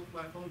is look at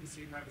my phone to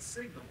see if I have a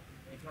signal.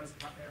 Because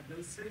if I have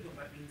no signal,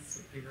 that means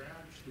that they're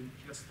actually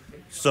just the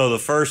thing. So the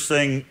first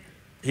thing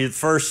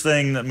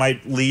that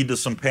might lead to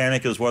some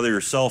panic is whether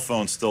your cell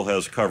phone still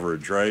has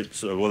coverage, right?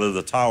 So whether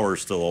the tower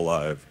is still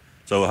alive.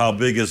 So how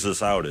big is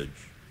this outage?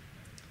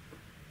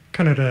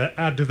 Kind of to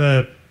add to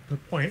the the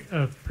point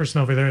of the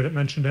person over there that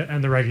mentioned it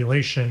and the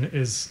regulation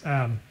is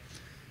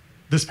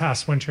this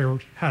past winter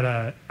had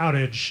a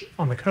outage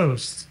on the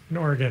coast in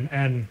Oregon,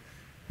 and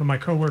when my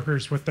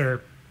coworkers with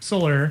their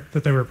solar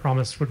that they were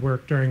promised would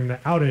work during the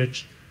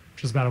outage,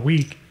 which was about a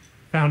week,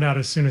 found out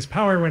as soon as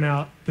power went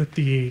out that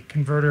the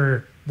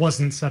converter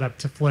wasn't set up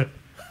to flip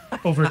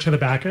over to the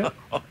backup,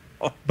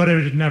 but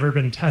it had never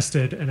been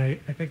tested. And I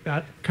think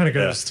that kind of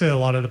goes to a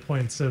lot of the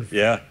points of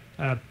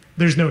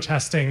there's no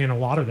testing in a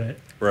lot of it.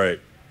 Right.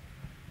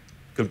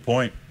 Good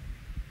point.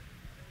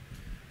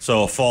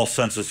 So a false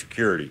sense of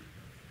security.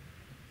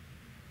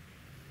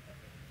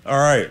 All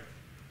right.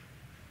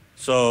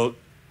 So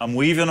I'm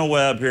weaving a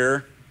web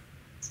here.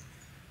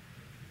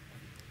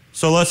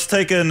 So let's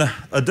take in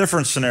a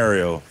different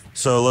scenario.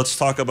 So let's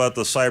talk about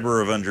the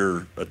Cyber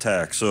Avenger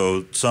attack.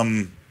 So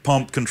some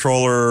pump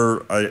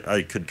controller,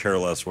 I could care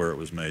less where it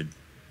was made.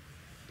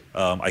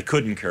 I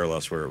couldn't care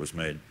less where it was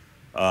made.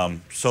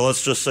 So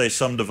let's just say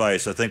some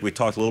device. I think we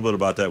talked a little bit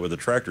about that with the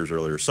tractors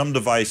earlier. Some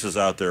device is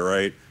out there,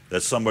 right,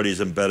 that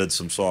somebody's embedded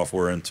some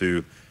software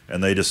into,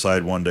 and they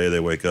decide one day they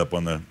wake up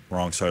on the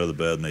wrong side of the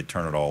bed and they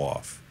turn it all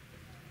off.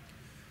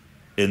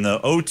 In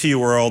the OT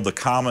world, the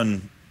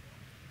common,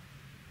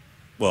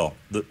 well,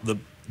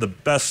 the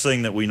best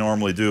thing that we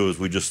normally do is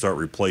we just start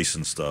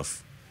replacing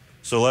stuff.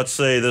 So let's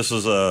say this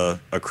is a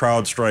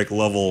CrowdStrike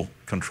level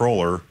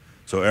controller.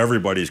 So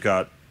everybody's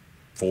got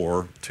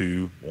 4,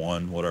 2,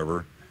 1,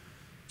 whatever.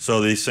 So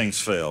these things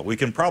fail. We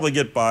can probably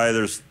get by.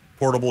 There's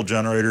portable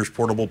generators,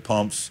 portable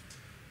pumps.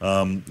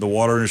 The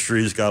water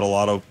industry's got a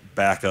lot of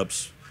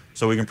backups.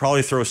 So we can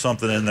probably throw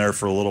something in there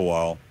for a little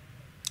while.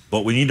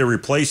 But we need to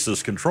replace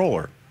this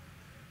controller.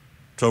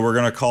 So we're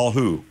going to call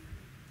who?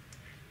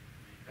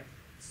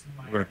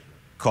 We're going to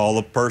call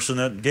the person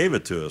that gave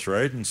it to us,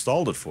 right?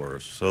 Installed it for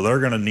us. So they're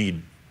going to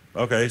need,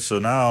 okay, so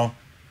now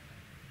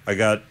I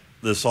got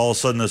this, all of a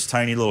sudden, this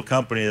tiny little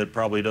company that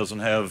probably doesn't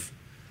have,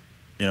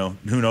 you know,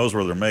 who knows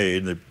where they're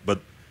made,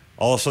 but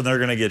all of a sudden they're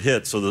going to get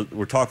hit. So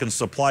we're talking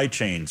supply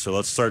chain. So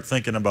let's start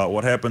thinking about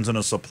what happens in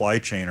a supply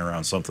chain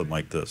around something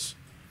like this.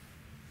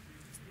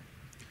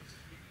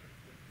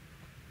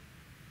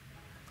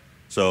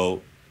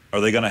 So are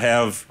they going to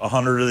have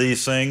 100 of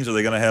these things? Are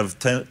they going to have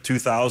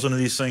 2,000 of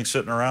these things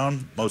sitting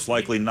around? Most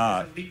likely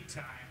not. Lead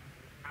time,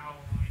 how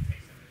long it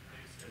takes them to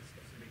produce a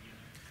specific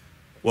unit.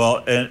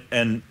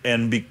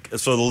 Well,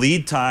 so the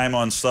lead time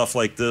on stuff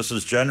like this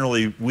is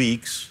generally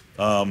weeks.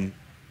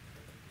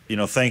 You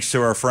know, thanks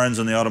to our friends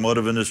in the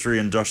automotive industry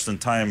and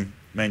just-in-time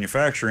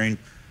manufacturing,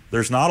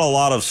 there's not a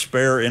lot of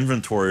spare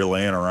inventory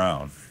laying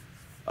around.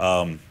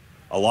 A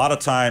lot of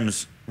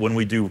times when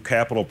we do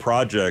capital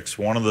projects,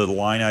 one of the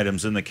line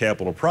items in the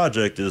capital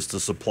project is to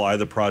supply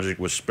the project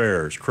with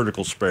spares,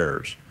 critical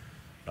spares.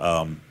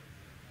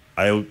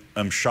 I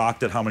am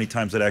shocked at how many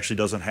times that actually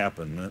doesn't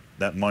happen.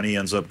 That money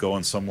ends up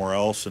going somewhere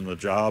else in the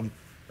job,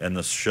 and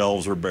the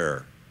shelves are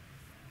bare.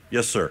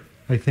 Yes, sir.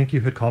 I think you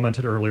had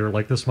commented earlier,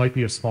 like this might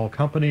be a small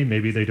company,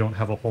 maybe they don't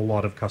have a whole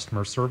lot of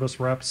customer service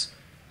reps.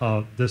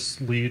 This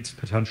leads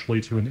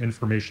potentially to an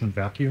information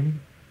vacuum,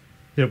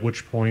 at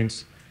which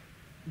point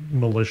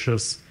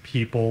malicious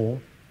people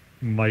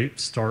might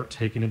start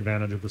taking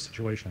advantage of the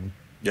situation.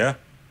 Yeah.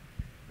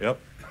 Yep.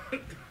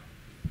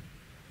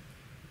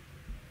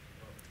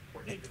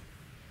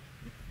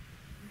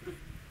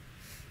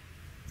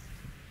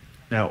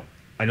 Now,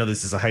 I know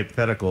this is a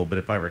hypothetical, but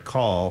if I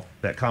recall,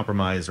 that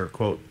compromise or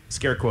quote,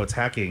 scare quotes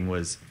hacking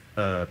was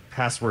a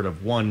password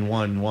of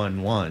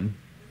 1111.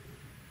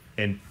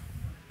 And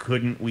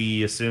couldn't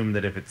we assume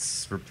that if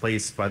it's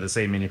replaced by the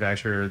same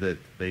manufacturer that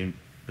the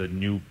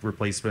new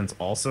replacements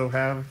also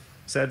have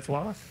said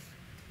flaw?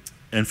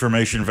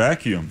 Information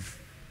vacuum.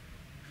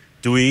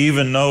 Do we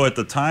even know at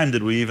the time,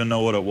 did we even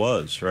know what it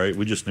was, right?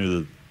 We just knew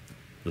that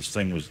this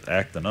thing was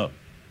acting up.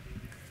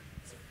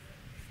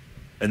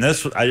 And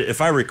this,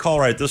 if I recall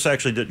right, this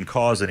actually didn't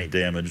cause any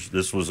damage.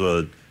 This was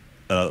a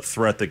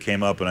threat that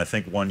came up, and I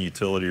think one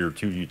utility or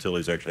two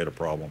utilities actually had a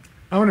problem.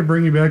 I want to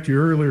bring you back to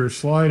your earlier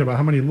slide about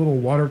how many little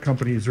water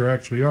companies there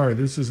actually are.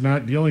 This is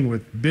not dealing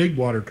with big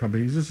water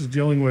companies. This is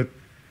dealing with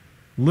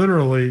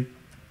literally,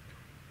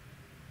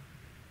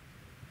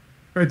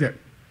 right there,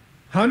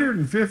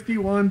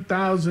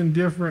 151,000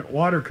 different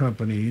water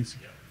companies.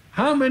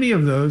 How many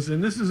of those,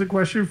 and this is a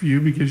question for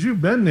you because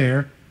you've been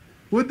there,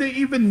 would they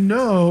even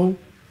know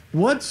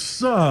what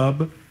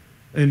sub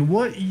and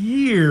what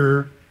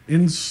year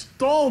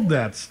installed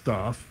that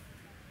stuff?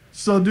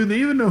 So do they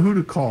even know who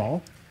to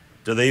call?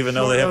 Do they even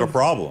know they have a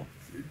problem?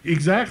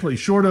 Exactly.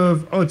 Short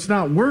of, oh, it's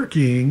not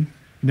working.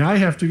 Now I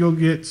have to go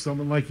get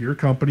someone like your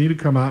company to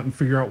come out and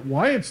figure out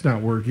why it's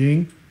not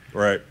working.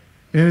 Right.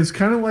 And it's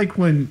kind of like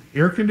when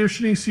air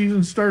conditioning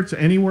season starts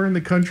anywhere in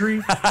the country,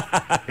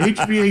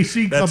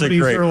 HVAC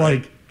companies are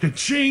like,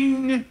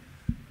 ka-ching.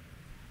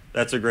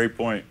 That's a great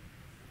point.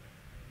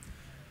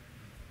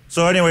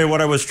 So anyway,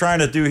 what I was trying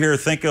to do here,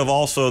 think of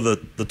also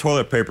the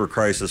toilet paper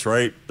crisis,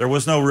 right? There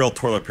was no real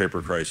toilet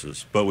paper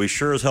crisis, but we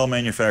sure as hell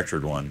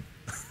manufactured one.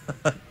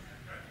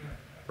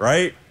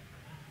 Right?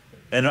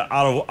 And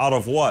out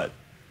of what?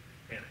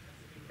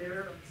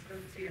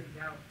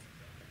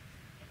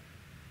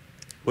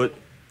 What,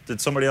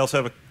 did somebody else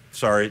have a,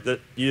 sorry,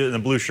 that you in the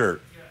blue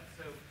shirt? Yeah,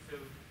 so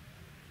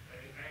I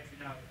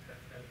actually know that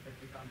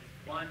we found this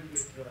one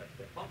with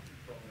the pump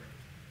controller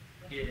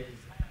is,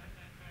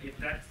 if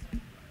that's,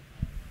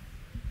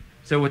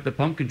 so with the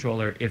pump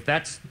controller, if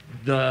that's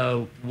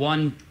the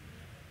one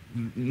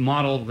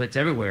model that's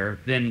everywhere,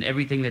 then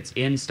everything that's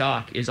in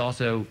stock is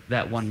also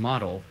that one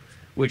model,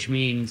 which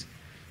means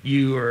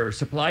your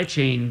supply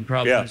chain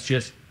problems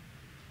just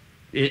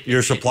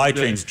your supply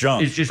chain's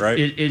junk, is just right?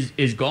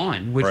 is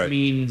gone, which Right.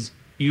 means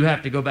you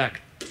have to go back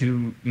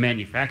to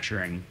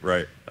manufacturing,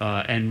 Right.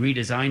 And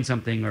redesign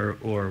something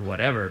or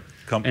whatever.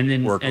 And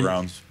then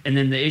workarounds. And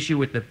then the issue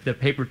with the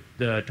paper,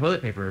 the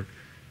toilet paper,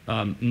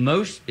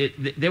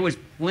 there was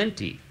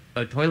plenty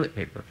of toilet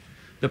paper.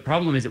 The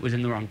problem is it was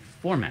in the wrong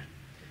format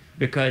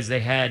because they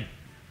had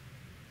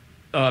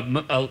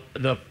the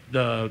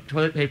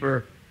toilet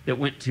paper that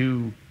went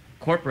to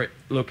corporate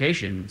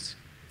locations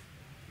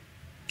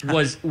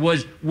was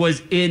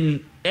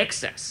in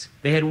excess.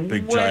 They had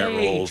Big way giant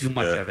rolls. too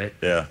much of it.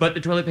 Yeah. But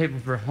the toilet paper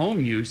for home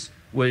use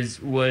was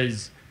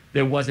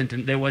there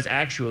was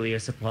actually a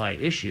supply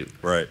issue.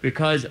 Right.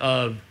 Because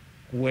of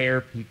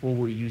where people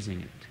were using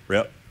it.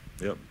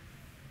 Yep.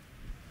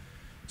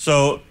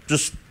 So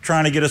just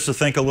trying to get us to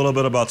think a little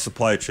bit about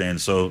supply chain.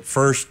 So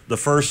the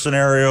first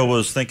scenario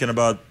was thinking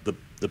about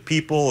the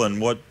people and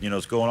what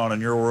is going on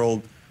in your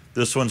world.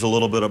 This one's a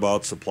little bit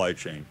about supply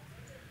chain.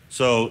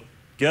 So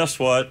guess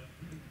what?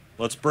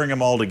 Let's bring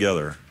them all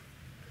together.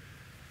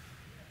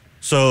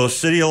 So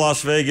City of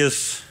Las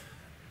Vegas,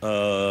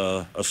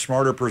 a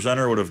smarter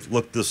presenter would have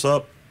looked this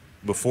up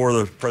before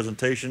the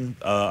presentation.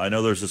 I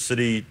know there's the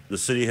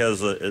city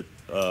has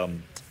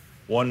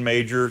one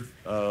major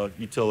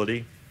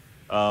utility,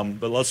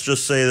 but let's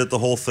just say that the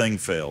whole thing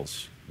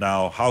fails.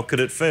 Now, how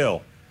could it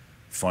fail?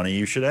 Funny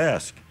you should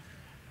ask.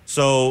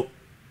 So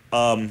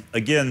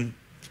again,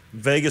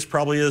 Vegas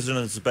probably isn't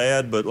as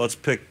bad, but let's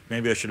pick,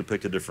 maybe I should have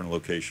picked a different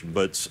location.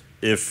 But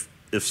if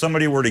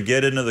somebody were to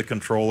get into the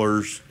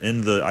controllers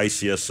in the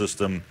ICS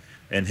system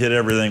and hit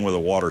everything with a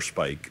water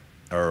spike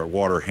or a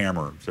water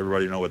hammer, does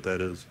everybody know what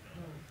that is?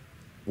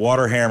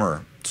 Water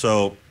hammer.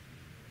 So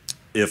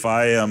if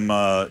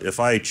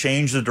I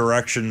change the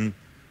direction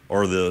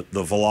or the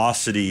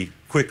velocity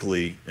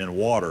quickly in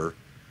water,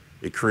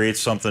 it creates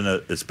something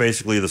that it's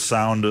basically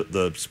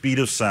the speed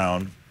of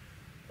sound,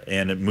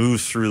 and it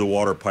moves through the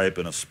water pipe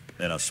in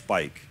a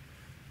spike,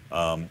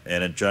 and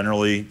it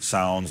generally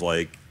sounds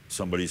like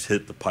somebody's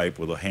hit the pipe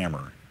with a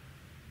hammer,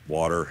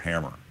 water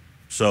hammer.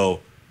 So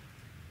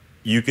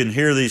you can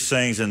hear these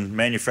things in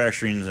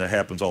manufacturing, that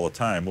happens all the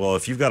time. Well,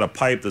 if you've got a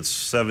pipe that's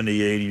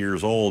 70, 80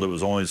 years old, it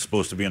was only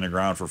supposed to be in the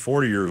ground for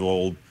 40 years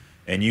old,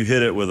 and you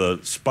hit it with a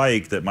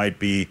spike that might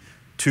be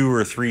 2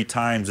 or 3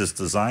 times its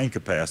design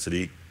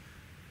capacity,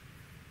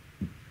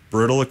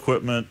 brittle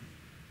equipment,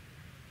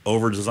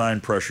 over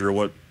design pressure,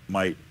 what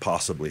might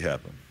possibly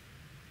happen?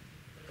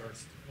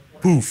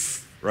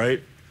 Poof,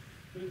 right?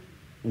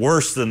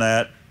 Worse than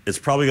that, it's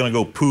probably going to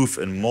go poof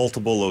in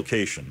multiple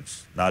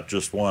locations, not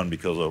just one,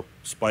 because a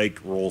spike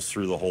rolls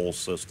through the whole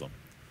system.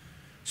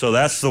 So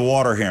that's the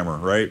water hammer,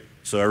 right?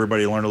 So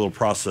everybody learned a little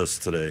process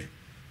today.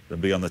 They'll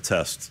be on the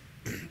test.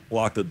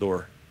 Lock the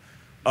door.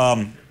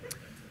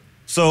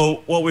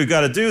 So what we've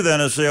got to do then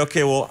is say,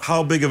 okay, well,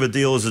 how big of a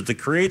deal is it to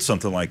create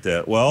something like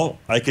that? Well,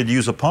 I could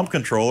use a pump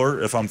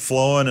controller. If I'm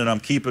flowing and I'm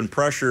keeping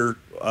pressure,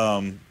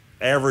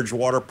 average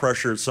water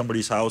pressure at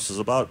somebody's house is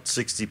about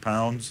 60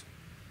 pounds.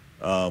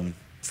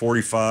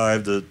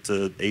 45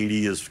 to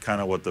 80 is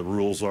kind of what the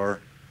rules are.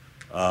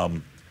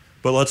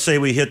 But let's say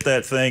we hit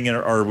that thing,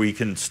 or we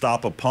can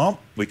stop a pump,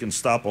 we can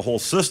stop a whole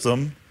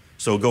system.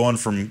 So going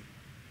from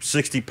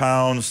 60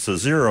 pounds to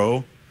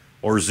 0,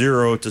 or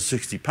 0 to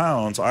 60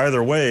 pounds,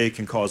 either way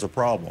can cause a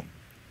problem.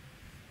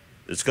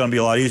 It's going to be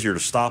a lot easier to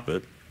stop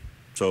it.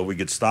 So we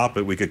could stop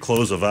it, we could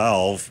close a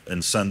valve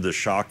and send the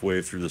shock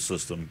wave through the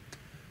system.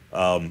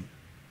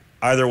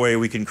 Either way,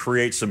 we can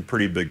create some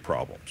pretty big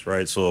problems,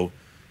 right? So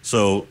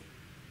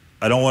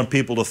I don't want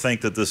people to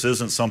think that this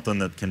isn't something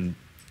that can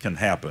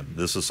happen.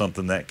 This is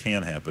something that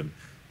can happen.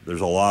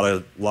 There's a lot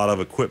of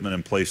equipment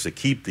in place to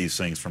keep these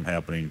things from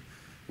happening.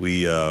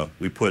 We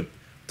put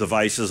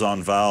devices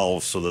on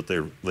valves so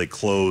that they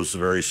close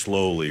very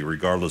slowly,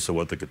 regardless of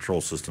what the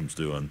control system's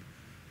doing.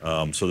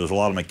 So there's a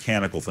lot of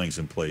mechanical things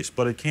in place,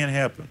 but it can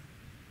happen.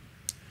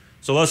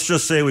 So let's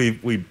just say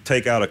we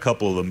take out a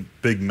couple of the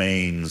big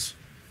mains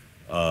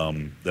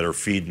that are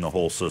feeding the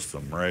whole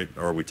system, right?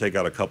 Or we take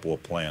out a couple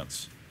of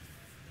plants.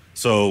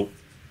 So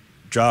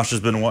Josh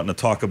has been wanting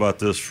to talk about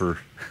this for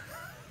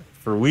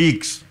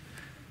weeks.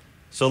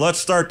 So let's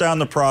start down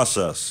the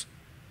process.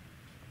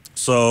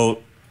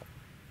 So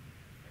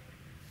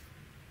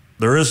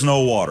there is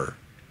no water.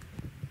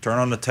 Turn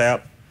on the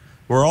tap.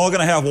 We're all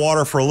going to have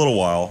water for a little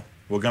while.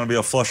 We're going to be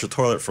able to flush the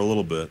toilet for a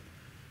little bit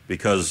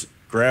because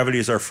gravity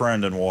is our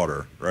friend in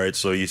water, right?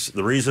 So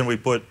the reason we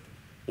put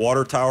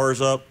water towers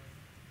up,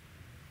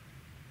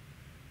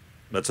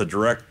 that's a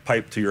direct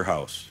pipe to your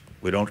house.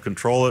 We don't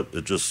control it.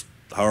 It just,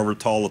 however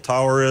tall the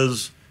tower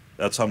is,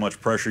 that's how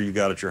much pressure you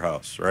got at your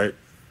house, right?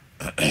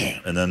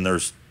 and then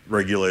there's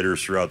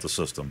regulators throughout the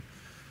system.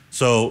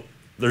 So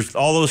there's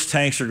all those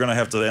tanks are going to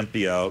have to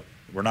empty out.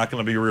 We're not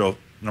going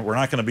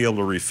to be able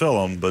to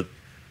refill them, but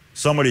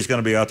somebody's going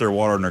to be out there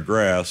watering their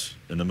grass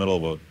in the middle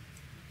of a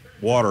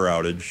water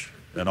outage,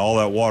 and all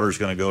that water is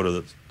going to go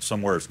to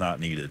somewhere it's not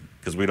needed,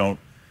 because we don't,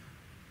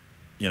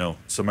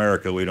 it's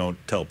America, we don't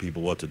tell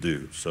people what to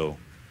do, so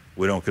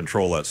we don't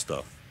control that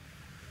stuff.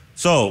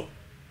 So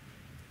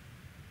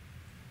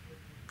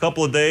a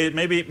couple of days,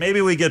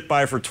 maybe we get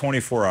by for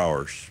 24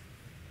 hours.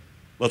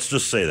 Let's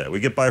just say that we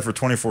get by for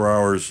 24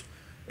 hours,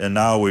 and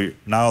now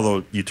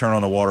you turn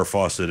on the water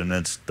faucet and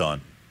it's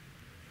done.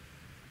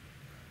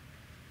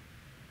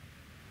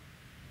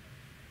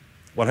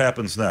 What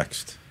happens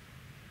next?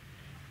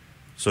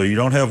 So you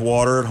don't have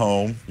water at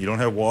home, you don't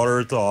have water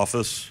at the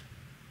office.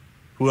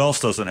 Who else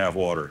doesn't have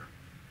water?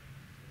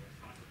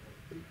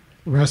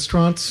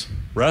 Restaurants.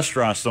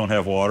 Restaurants don't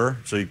have water,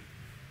 so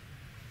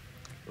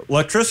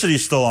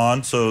electricity's still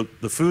on, so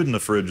the food in the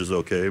fridge is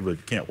okay, but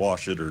you can't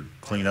wash it or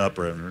clean up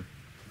or anything.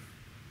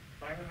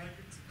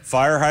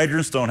 Fire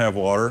hydrants don't have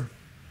water.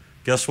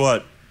 Guess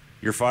what?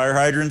 Your fire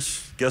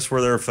hydrants, guess where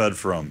they're fed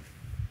from?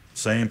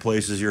 Same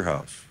place as your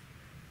house.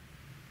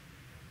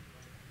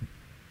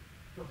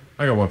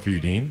 I got one for you,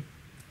 Dean.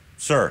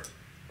 Sir.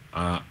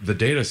 The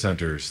data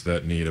centers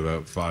that need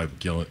about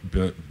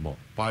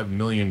 5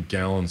 million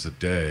gallons a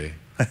day.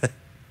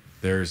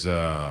 There's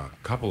a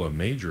couple of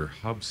major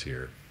hubs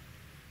here.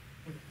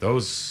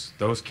 Those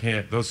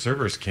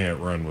servers can't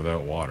run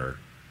without water.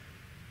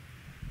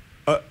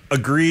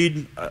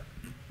 Agreed.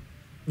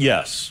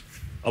 Yes.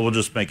 I will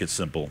just make it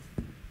simple.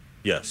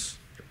 Yes.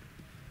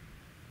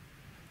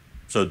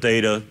 So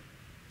data.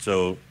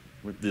 So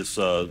this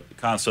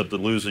concept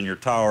of losing your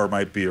tower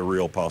might be a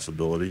real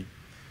possibility.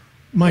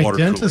 My Water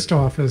dentist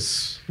cooling.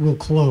 office will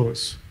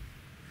close.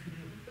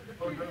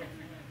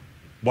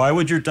 Why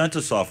would your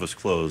dentist office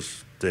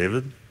close,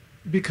 David?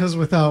 Because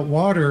without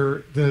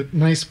water, the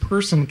nice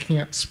person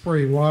can't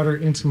spray water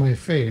into my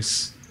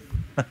face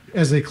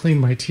as they clean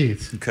my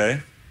teeth.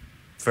 Okay.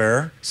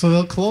 Fair. So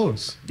they'll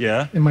close.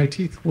 Yeah. And my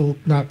teeth will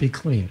not be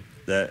clean.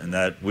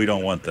 That we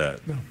don't want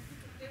that. No.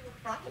 They will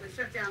probably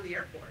shut down the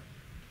airport.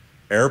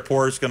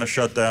 Airport's going to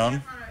shut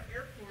down.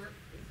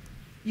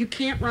 You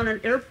can't run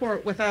an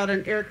airport without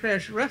an air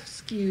crash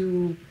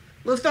rescue,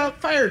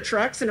 without fire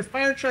trucks. And if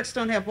fire trucks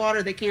don't have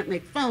water, they can't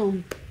make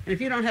foam. And if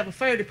you don't have a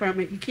fire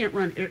department, you can't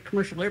run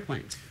commercial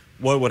airplanes.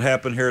 What would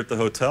happen here at the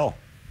hotel?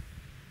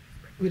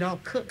 We'd all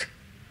cook.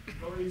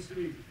 No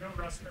AC, no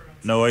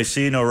restaurants. No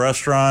AC, no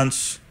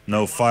restaurants,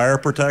 no fire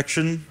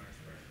protection.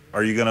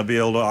 Are you going to be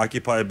able to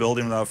occupy a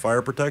building without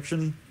fire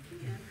protection?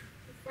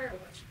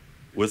 Firewatch.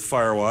 With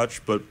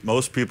Firewatch, but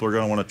most people are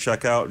going to want to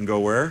check out and go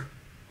where?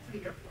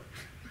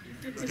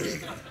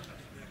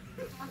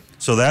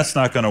 So that's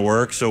not going to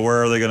work. So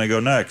where are they going to go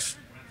next?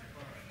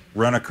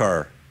 Rent a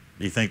car.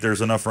 Do you think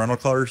there's enough rental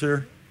cars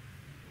here?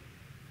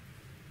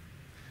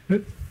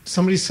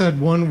 Somebody said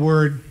one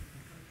word.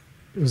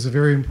 It was a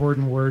very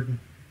important word.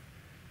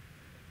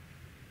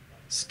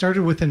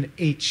 Started with an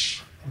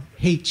H.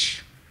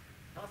 H.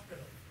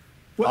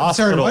 What?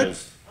 Sorry, what?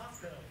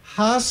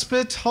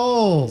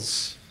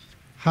 Hospitals.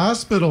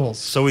 Hospitals.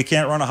 So we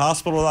can't run a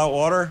hospital without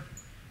water?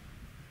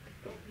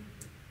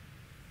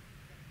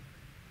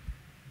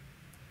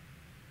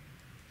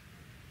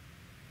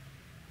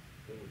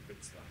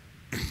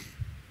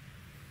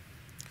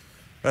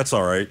 That's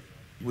all right.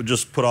 We'll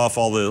just put off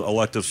all the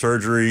elective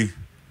surgery.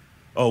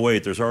 Oh,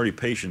 wait, there's already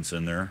patients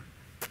in there.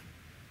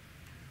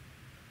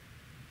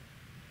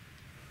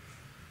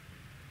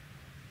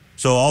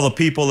 So all the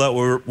people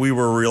that we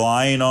were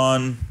relying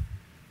on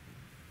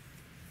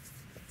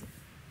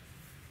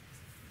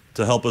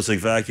to help us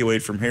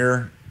evacuate from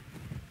here,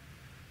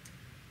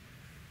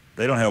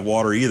 they don't have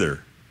water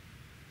either.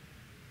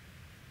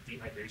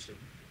 Dehydration,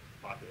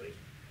 population.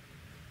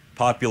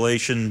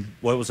 Population,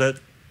 what was that?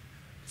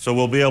 So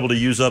we'll be able to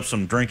use up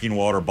some drinking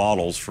water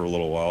bottles for a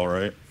little while,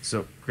 right?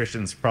 So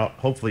Christian's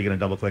hopefully going to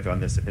double click on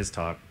this in his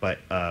talk, but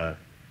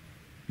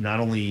not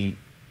only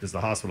does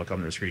the hospital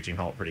come to a screeching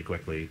halt pretty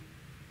quickly,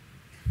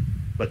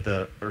 but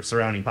the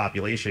surrounding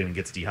population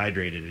gets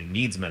dehydrated and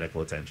needs medical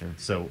attention.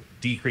 So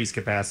decreased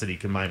capacity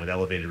combined with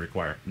elevated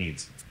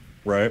needs.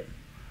 Right.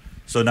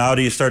 So now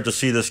do you start to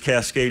see this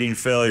cascading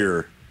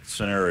failure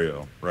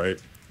scenario,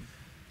 right?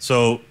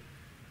 So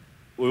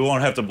we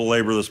won't have to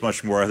belabor this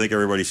much more. I think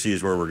everybody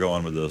sees where we're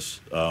going with this.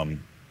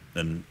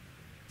 And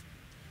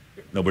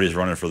nobody's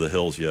running for the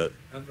hills yet.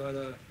 How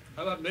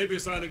about maybe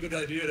it's not a good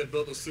idea to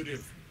build a city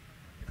of...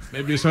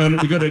 Maybe it's not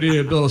a good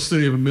idea to build a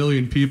city of 1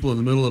 million people in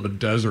the middle of a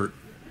desert.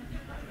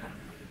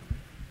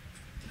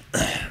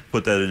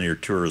 Put that into your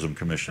tourism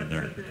commission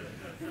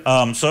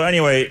there. So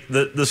anyway,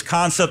 this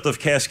concept of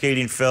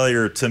cascading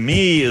failure to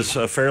me is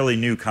a fairly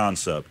new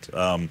concept.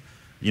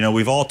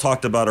 We've all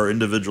talked about our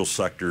individual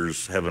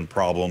sectors having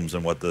problems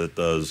and what that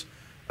does.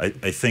 I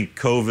think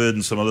COVID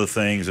and some other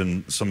things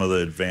and some of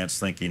the advanced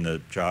thinking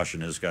that Josh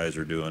and his guys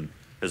are doing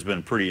has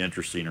been pretty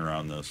interesting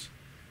around this.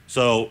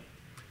 So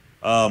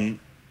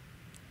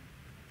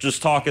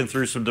just talking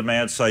through some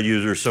demand side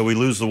users. So we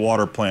lose the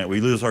water plant,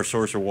 we lose our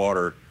source of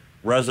water.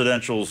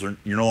 Residentials,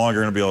 you're no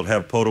longer going to be able to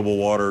have potable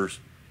waters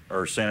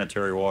or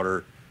sanitary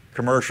water.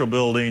 Commercial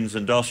buildings,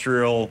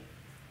 industrial,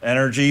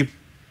 energy,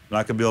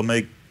 not going to be able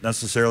to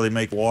necessarily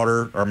make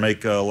water or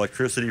make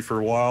electricity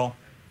for a while.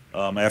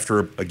 After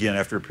a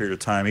period of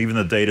time, even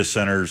the data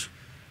centers,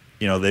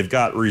 they've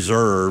got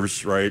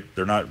reserves, right?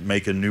 They're not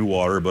making new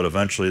water, but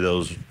eventually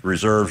those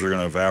reserves are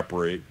going to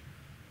evaporate.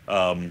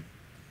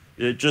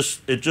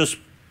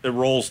 It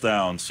rolls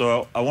down.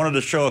 So I wanted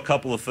to show a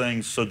couple of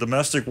things. So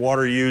domestic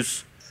water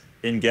use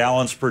in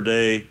gallons per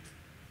day,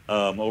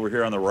 over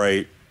here on the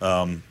right.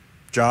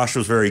 Josh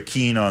was very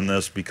keen on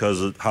this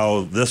because of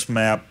how this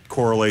map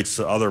correlates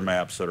to other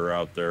maps that are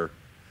out there,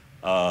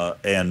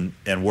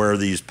 and where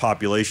these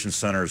population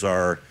centers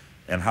are,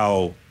 and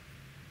how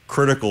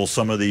critical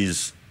some of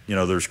these,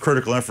 there's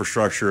critical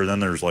infrastructure, and then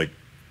there's like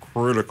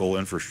critical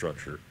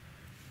infrastructure.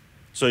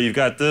 So you've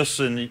got this,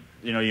 and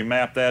you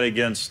map that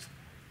against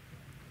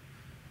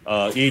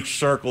each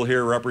circle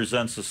here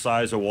represents the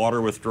size of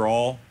water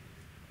withdrawal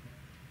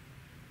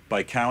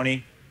by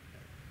county.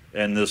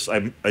 And this, I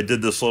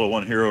did this little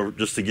one here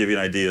just to give you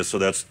an idea. So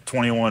that's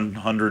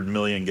 2,100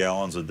 million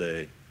gallons a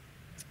day.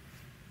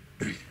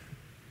 Does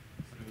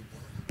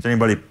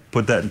anybody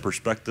put that in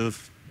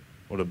perspective?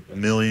 What a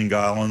million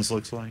gallons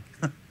looks like?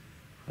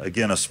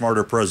 Again, a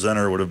smarter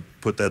presenter would have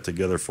put that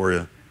together for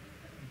you.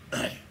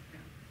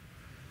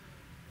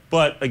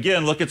 But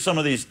again, look at some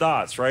of these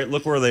dots, right?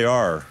 Look where they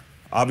are.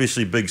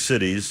 Obviously big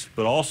cities,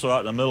 but also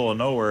out in the middle of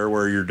nowhere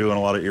where you're doing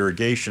a lot of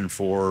irrigation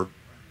for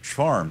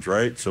farms,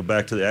 right? So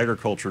back to the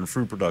agriculture and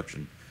fruit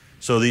production.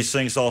 So these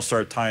things all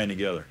start tying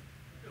together.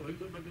 Yeah,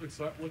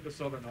 look at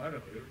Southern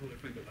Idaho. You don't really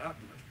think of that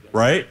much.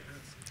 Right?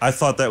 I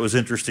thought that was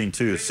interesting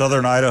too.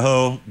 Southern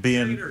Idaho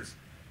being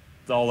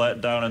all that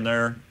down in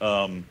there.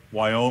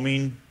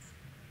 Wyoming.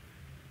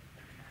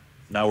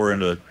 Now we're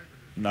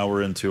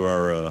into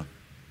our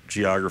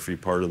geography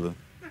part of the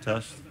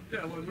test.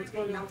 Yeah, what's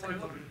going on?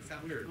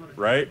 Weird.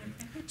 Right?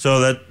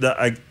 So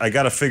that I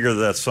got to figure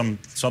that's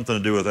something to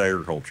do with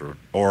agriculture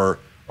or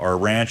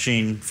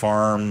ranching,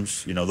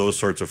 farms, those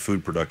sorts of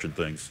food production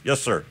things.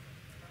 Yes, sir.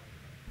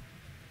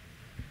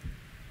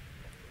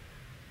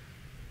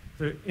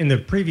 So in the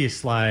previous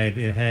slide,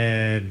 it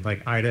had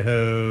like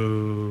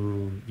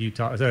Idaho,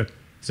 Utah.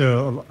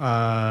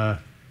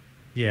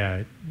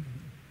 Yeah,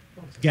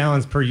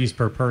 gallons per use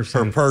per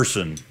person. Per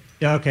person.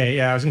 Yeah. Okay.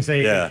 Yeah, I was gonna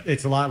say Yeah.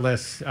 it's a lot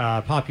less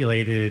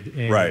populated.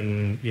 In, Right.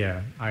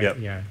 Yeah. Yep.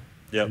 Yeah.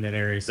 Yep. In that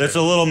area. That's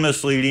a little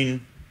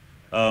misleading.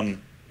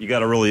 You got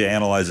to really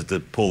analyze it to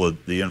pull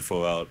the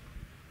info out.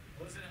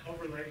 Wasn't it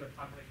overlaid with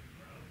population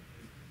growth?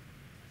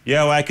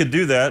 Yeah, well, I could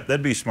do that.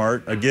 That'd be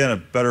smart. Again, a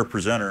better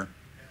presenter.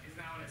 Is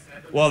that what it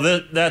said? Well,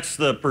 that's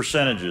the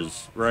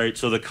percentages, right?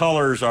 So the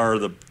colors are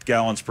the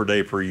gallons per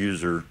day per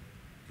user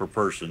per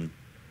person,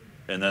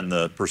 and then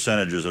the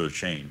percentages are the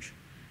change.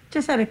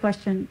 Just had a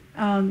question.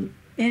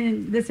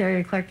 In this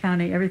area, Clark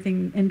County,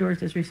 everything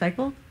indoors is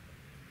recycled.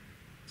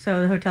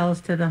 So the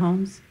hotels to the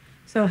homes.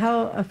 So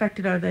how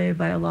affected are they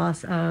by a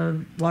loss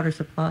of water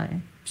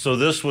supply? So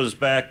this was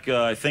back,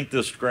 I think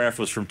this graph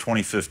was from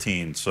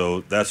 2015.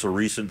 So that's a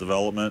recent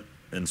development,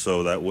 and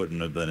so that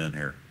wouldn't have been in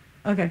here.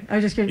 Okay, I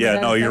was just curious.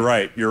 Yeah, no, you're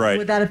right. You're right.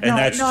 Would that have, and no,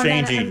 that's no,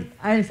 changing.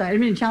 I'm sorry, I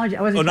didn't mean to challenge you.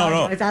 I wasn't Oh, no, challenging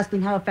you. no. I was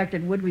asking how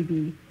affected would we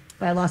be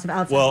by a loss of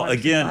outside Well, water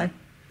again, supply?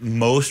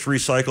 most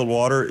recycled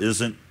water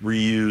isn't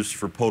reused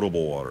for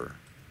potable water.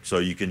 So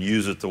you can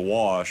use it to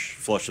wash,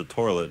 flush the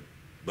toilet,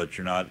 but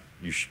you're not,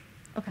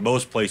 Okay.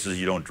 most places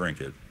you don't drink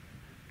it.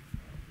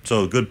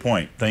 So good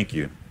point. Thank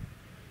you.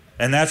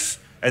 And that's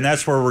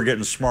where we're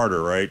getting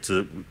smarter, right?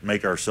 To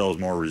make ourselves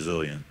more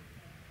resilient.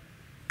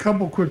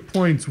 Couple quick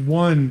points.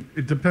 One,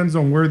 it depends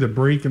on where the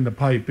break in the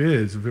pipe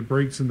is. If it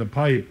breaks in the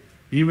pipe,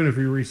 even if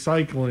you're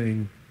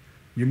recycling,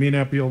 you may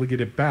not be able to get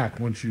it back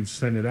once you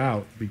send it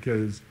out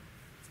because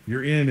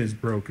your in is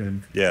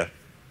broken. Yeah.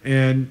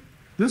 And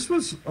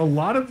a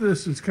lot of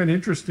this is kind of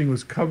interesting,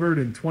 was covered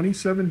in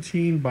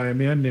 2017 by a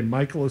man named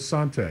Michael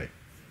Asante,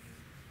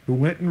 who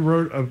went and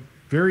wrote a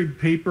varied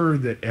paper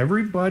that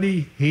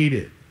everybody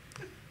hated,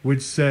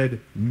 which said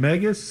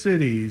mega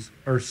cities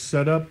are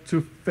set up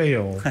to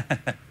fail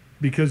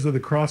because of the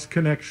cross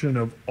connection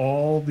of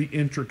all the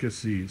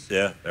intricacies.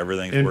 Yeah,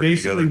 everything's And working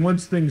basically, together.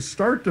 once things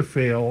start to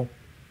fail,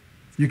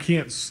 you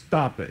can't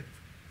stop it.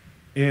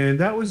 And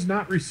that was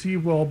not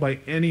received well by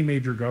any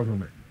major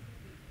government.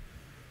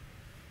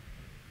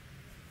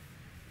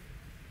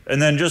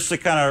 And then just to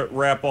kind of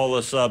wrap all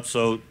this up,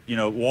 so,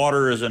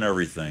 water isn't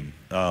everything.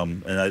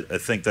 And I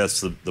think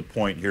that's the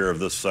point here of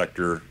this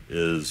sector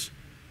is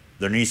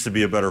there needs to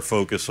be a better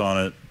focus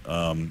on it.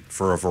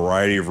 For a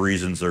variety of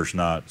reasons, there's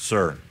not.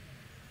 Sir?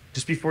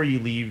 Just before you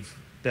leave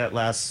that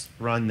last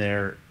run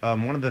there,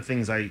 one of the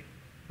things I'm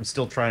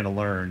still trying to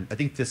learn, I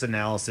think this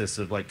analysis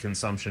of like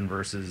consumption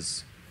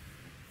versus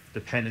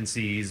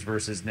dependencies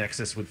versus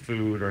nexus with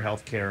food or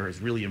healthcare is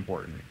really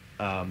important.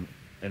 And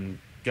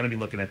going to be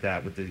looking at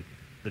that with the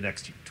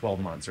next 12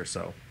 months or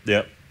so.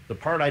 Yep. The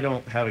part I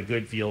don't have a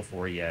good feel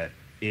for yet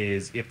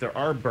is if there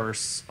are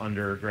bursts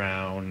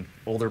underground,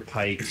 older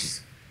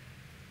pipes,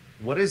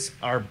 what is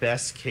our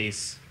best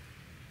case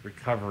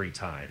recovery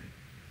time?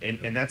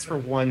 And that's for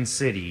one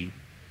city.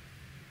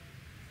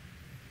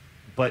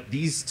 But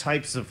these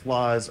types of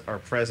flaws are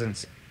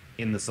present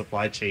in the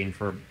supply chain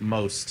for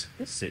most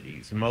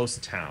cities,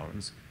 most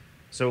towns.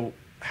 So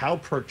how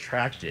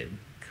protracted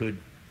could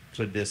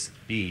this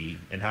be,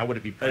 and how would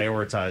it be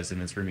prioritized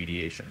in its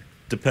remediation?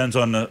 Depends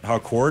on how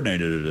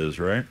coordinated it is,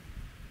 right?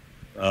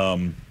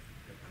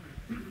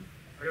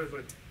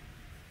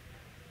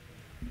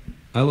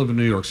 I live in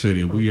New York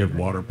City, and we have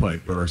water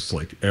pipe bursts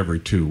like every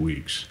 2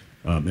 weeks.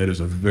 It is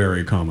a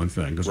very common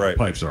thing because the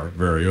pipes are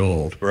very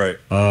old. Right.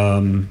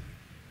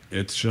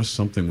 It's just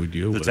something we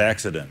deal with. It's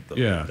accident, though.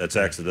 Yeah. That's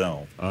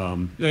accidental.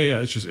 Yeah.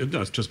 It's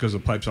just because the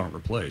pipes aren't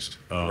replaced.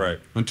 Right.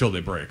 Until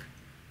they break.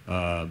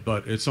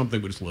 But it's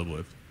something we just live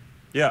with.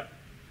 Yeah.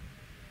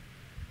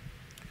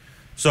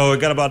 So we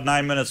got about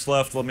 9 minutes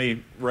left. Let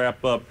me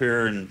wrap up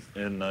here and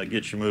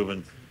get you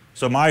moving.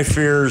 So my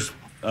fears,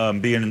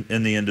 being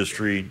in the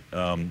industry,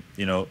 the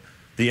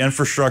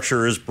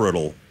infrastructure is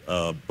brittle,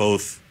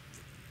 both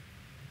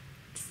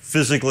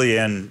physically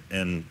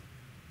and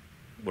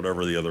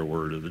whatever the other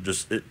word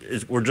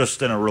is. We're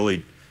just in a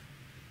really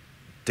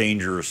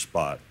dangerous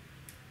spot.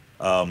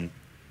 I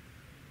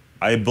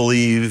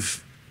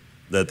believe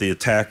that the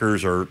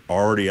attackers are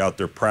already out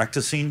there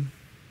practicing.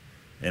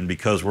 And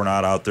because we're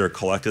not out there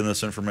collecting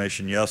this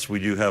information, yes, we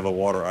do have a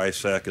water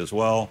ISAC as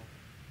well,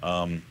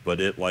 but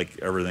it, like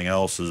everything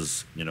else,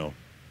 is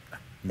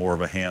more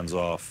of a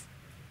hands-off.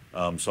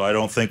 So I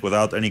don't think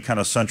without any kind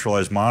of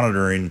centralized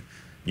monitoring,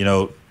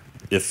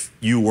 if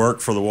you work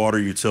for the water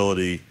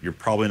utility, you're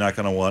probably not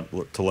going to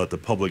want to let the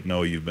public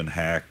know you've been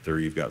hacked or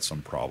you've got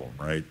some problem,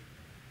 right?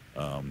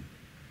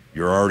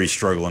 You're already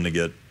struggling to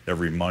get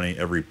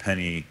every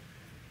penny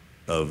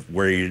of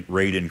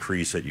rate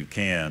increase that you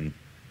can.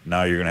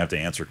 Now you're going to have to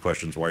answer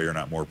questions why you're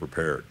not more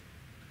prepared.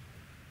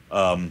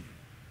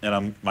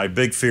 My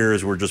big fear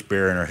is we're just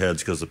burying our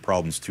heads because the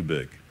problem's too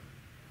big.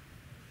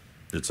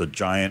 It's a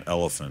giant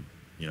elephant.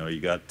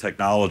 You got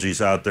technologies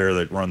out there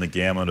that run the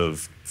gamut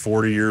of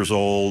 40 years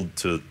old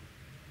to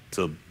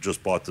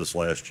just bought this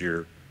last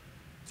year.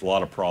 It's a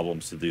lot of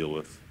problems to deal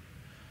with.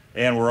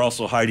 And we're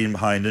also hiding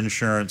behind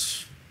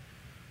insurance.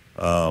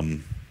 A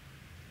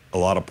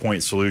lot of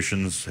point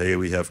solutions. Hey,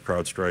 we have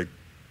CrowdStrike.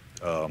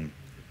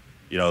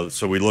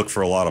 So we look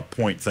for a lot of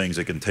point things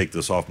that can take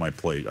this off my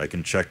plate. I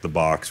can check the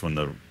box when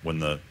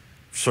the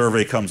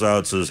survey comes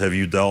out, says, have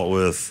you dealt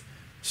with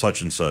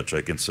such and such?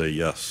 I can say,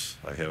 yes,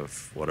 I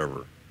have,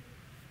 whatever.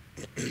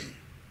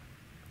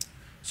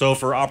 So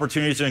for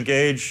opportunities to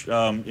engage,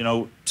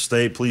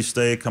 please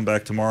stay, come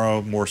back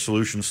tomorrow, more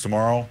solutions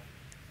tomorrow.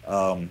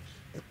 I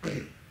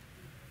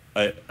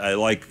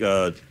like,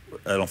 I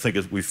don't think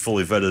we've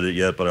fully vetted it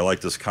yet, but I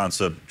like this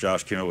concept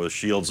Josh came up with,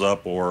 shields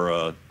up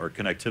or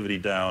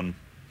connectivity down.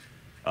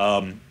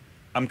 I'm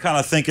kind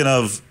of thinking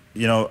of,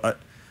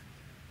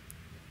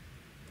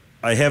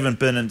 I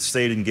haven't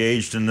stayed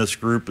engaged in this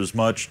group as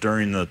much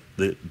during the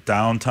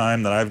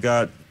downtime that I've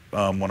got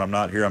when I'm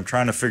not here. I'm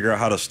trying to figure out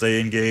how to stay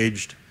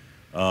engaged.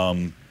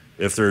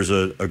 If there's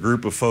a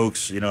group of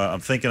folks,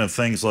 I'm thinking of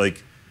things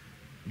like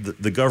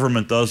the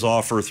government does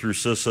offer through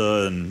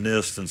CISA and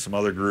NIST and some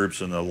other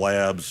groups and the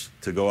labs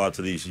to go out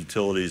to these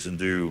utilities and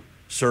do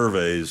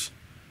surveys.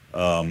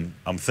 I'm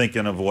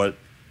thinking of what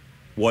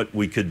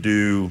we could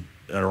do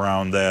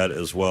around that,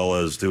 as well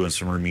as doing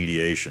some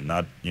remediation.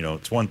 Not,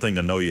 it's one thing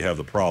to know you have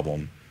the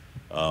problem,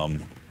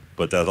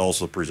 but that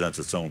also presents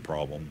its own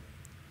problem.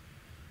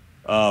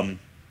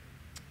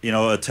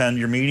 Attend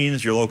your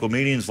meetings, your local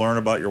meetings, learn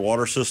about your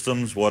water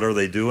systems. What are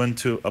they doing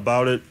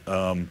about it?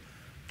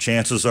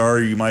 Chances are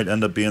you might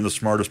end up being the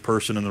smartest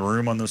person in the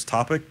room on this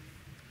topic.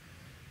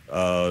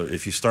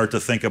 If you start to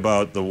think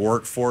about the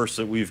workforce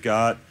that we've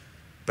got,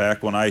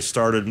 back when I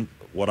started,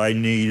 what I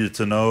needed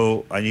to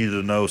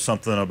know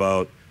something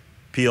about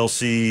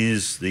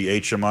PLCs,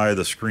 the HMI,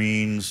 the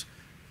screens,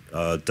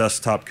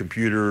 desktop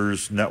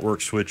computers,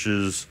 network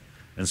switches,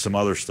 and some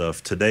other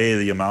stuff. Today,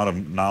 the amount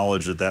of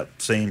knowledge that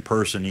same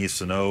person needs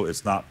to know,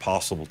 it's not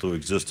possible to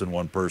exist in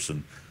one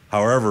person.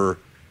 However,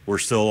 we're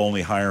still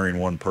only hiring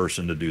one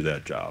person to do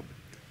that job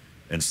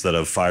instead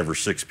of 5 or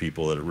 6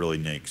 people that it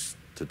really takes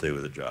to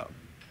do the job.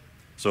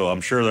 So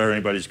I'm sure that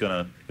anybody's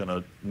gonna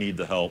need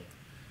the help.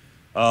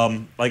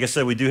 Like I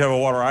said, we do have a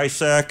water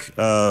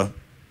ISAC.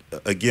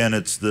 Again,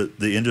 it's the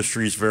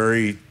industry's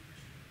very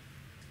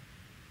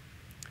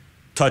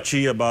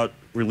touchy about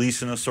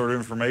releasing this sort of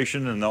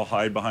information, and they'll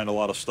hide behind a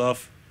lot of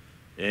stuff.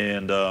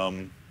 And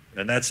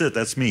that's it.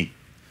 That's me.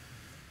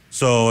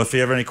 So if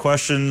you have any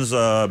questions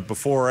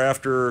before or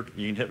after,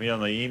 you can hit me on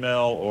the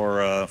email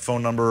or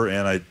phone number.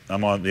 And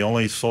I'm on the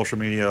only social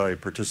media I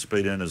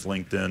participate in is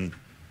LinkedIn,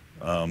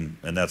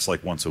 and that's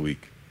like once a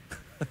week.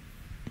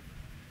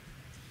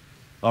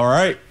 All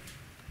right.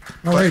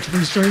 All right.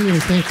 Please join me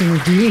in thanking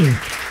Dean.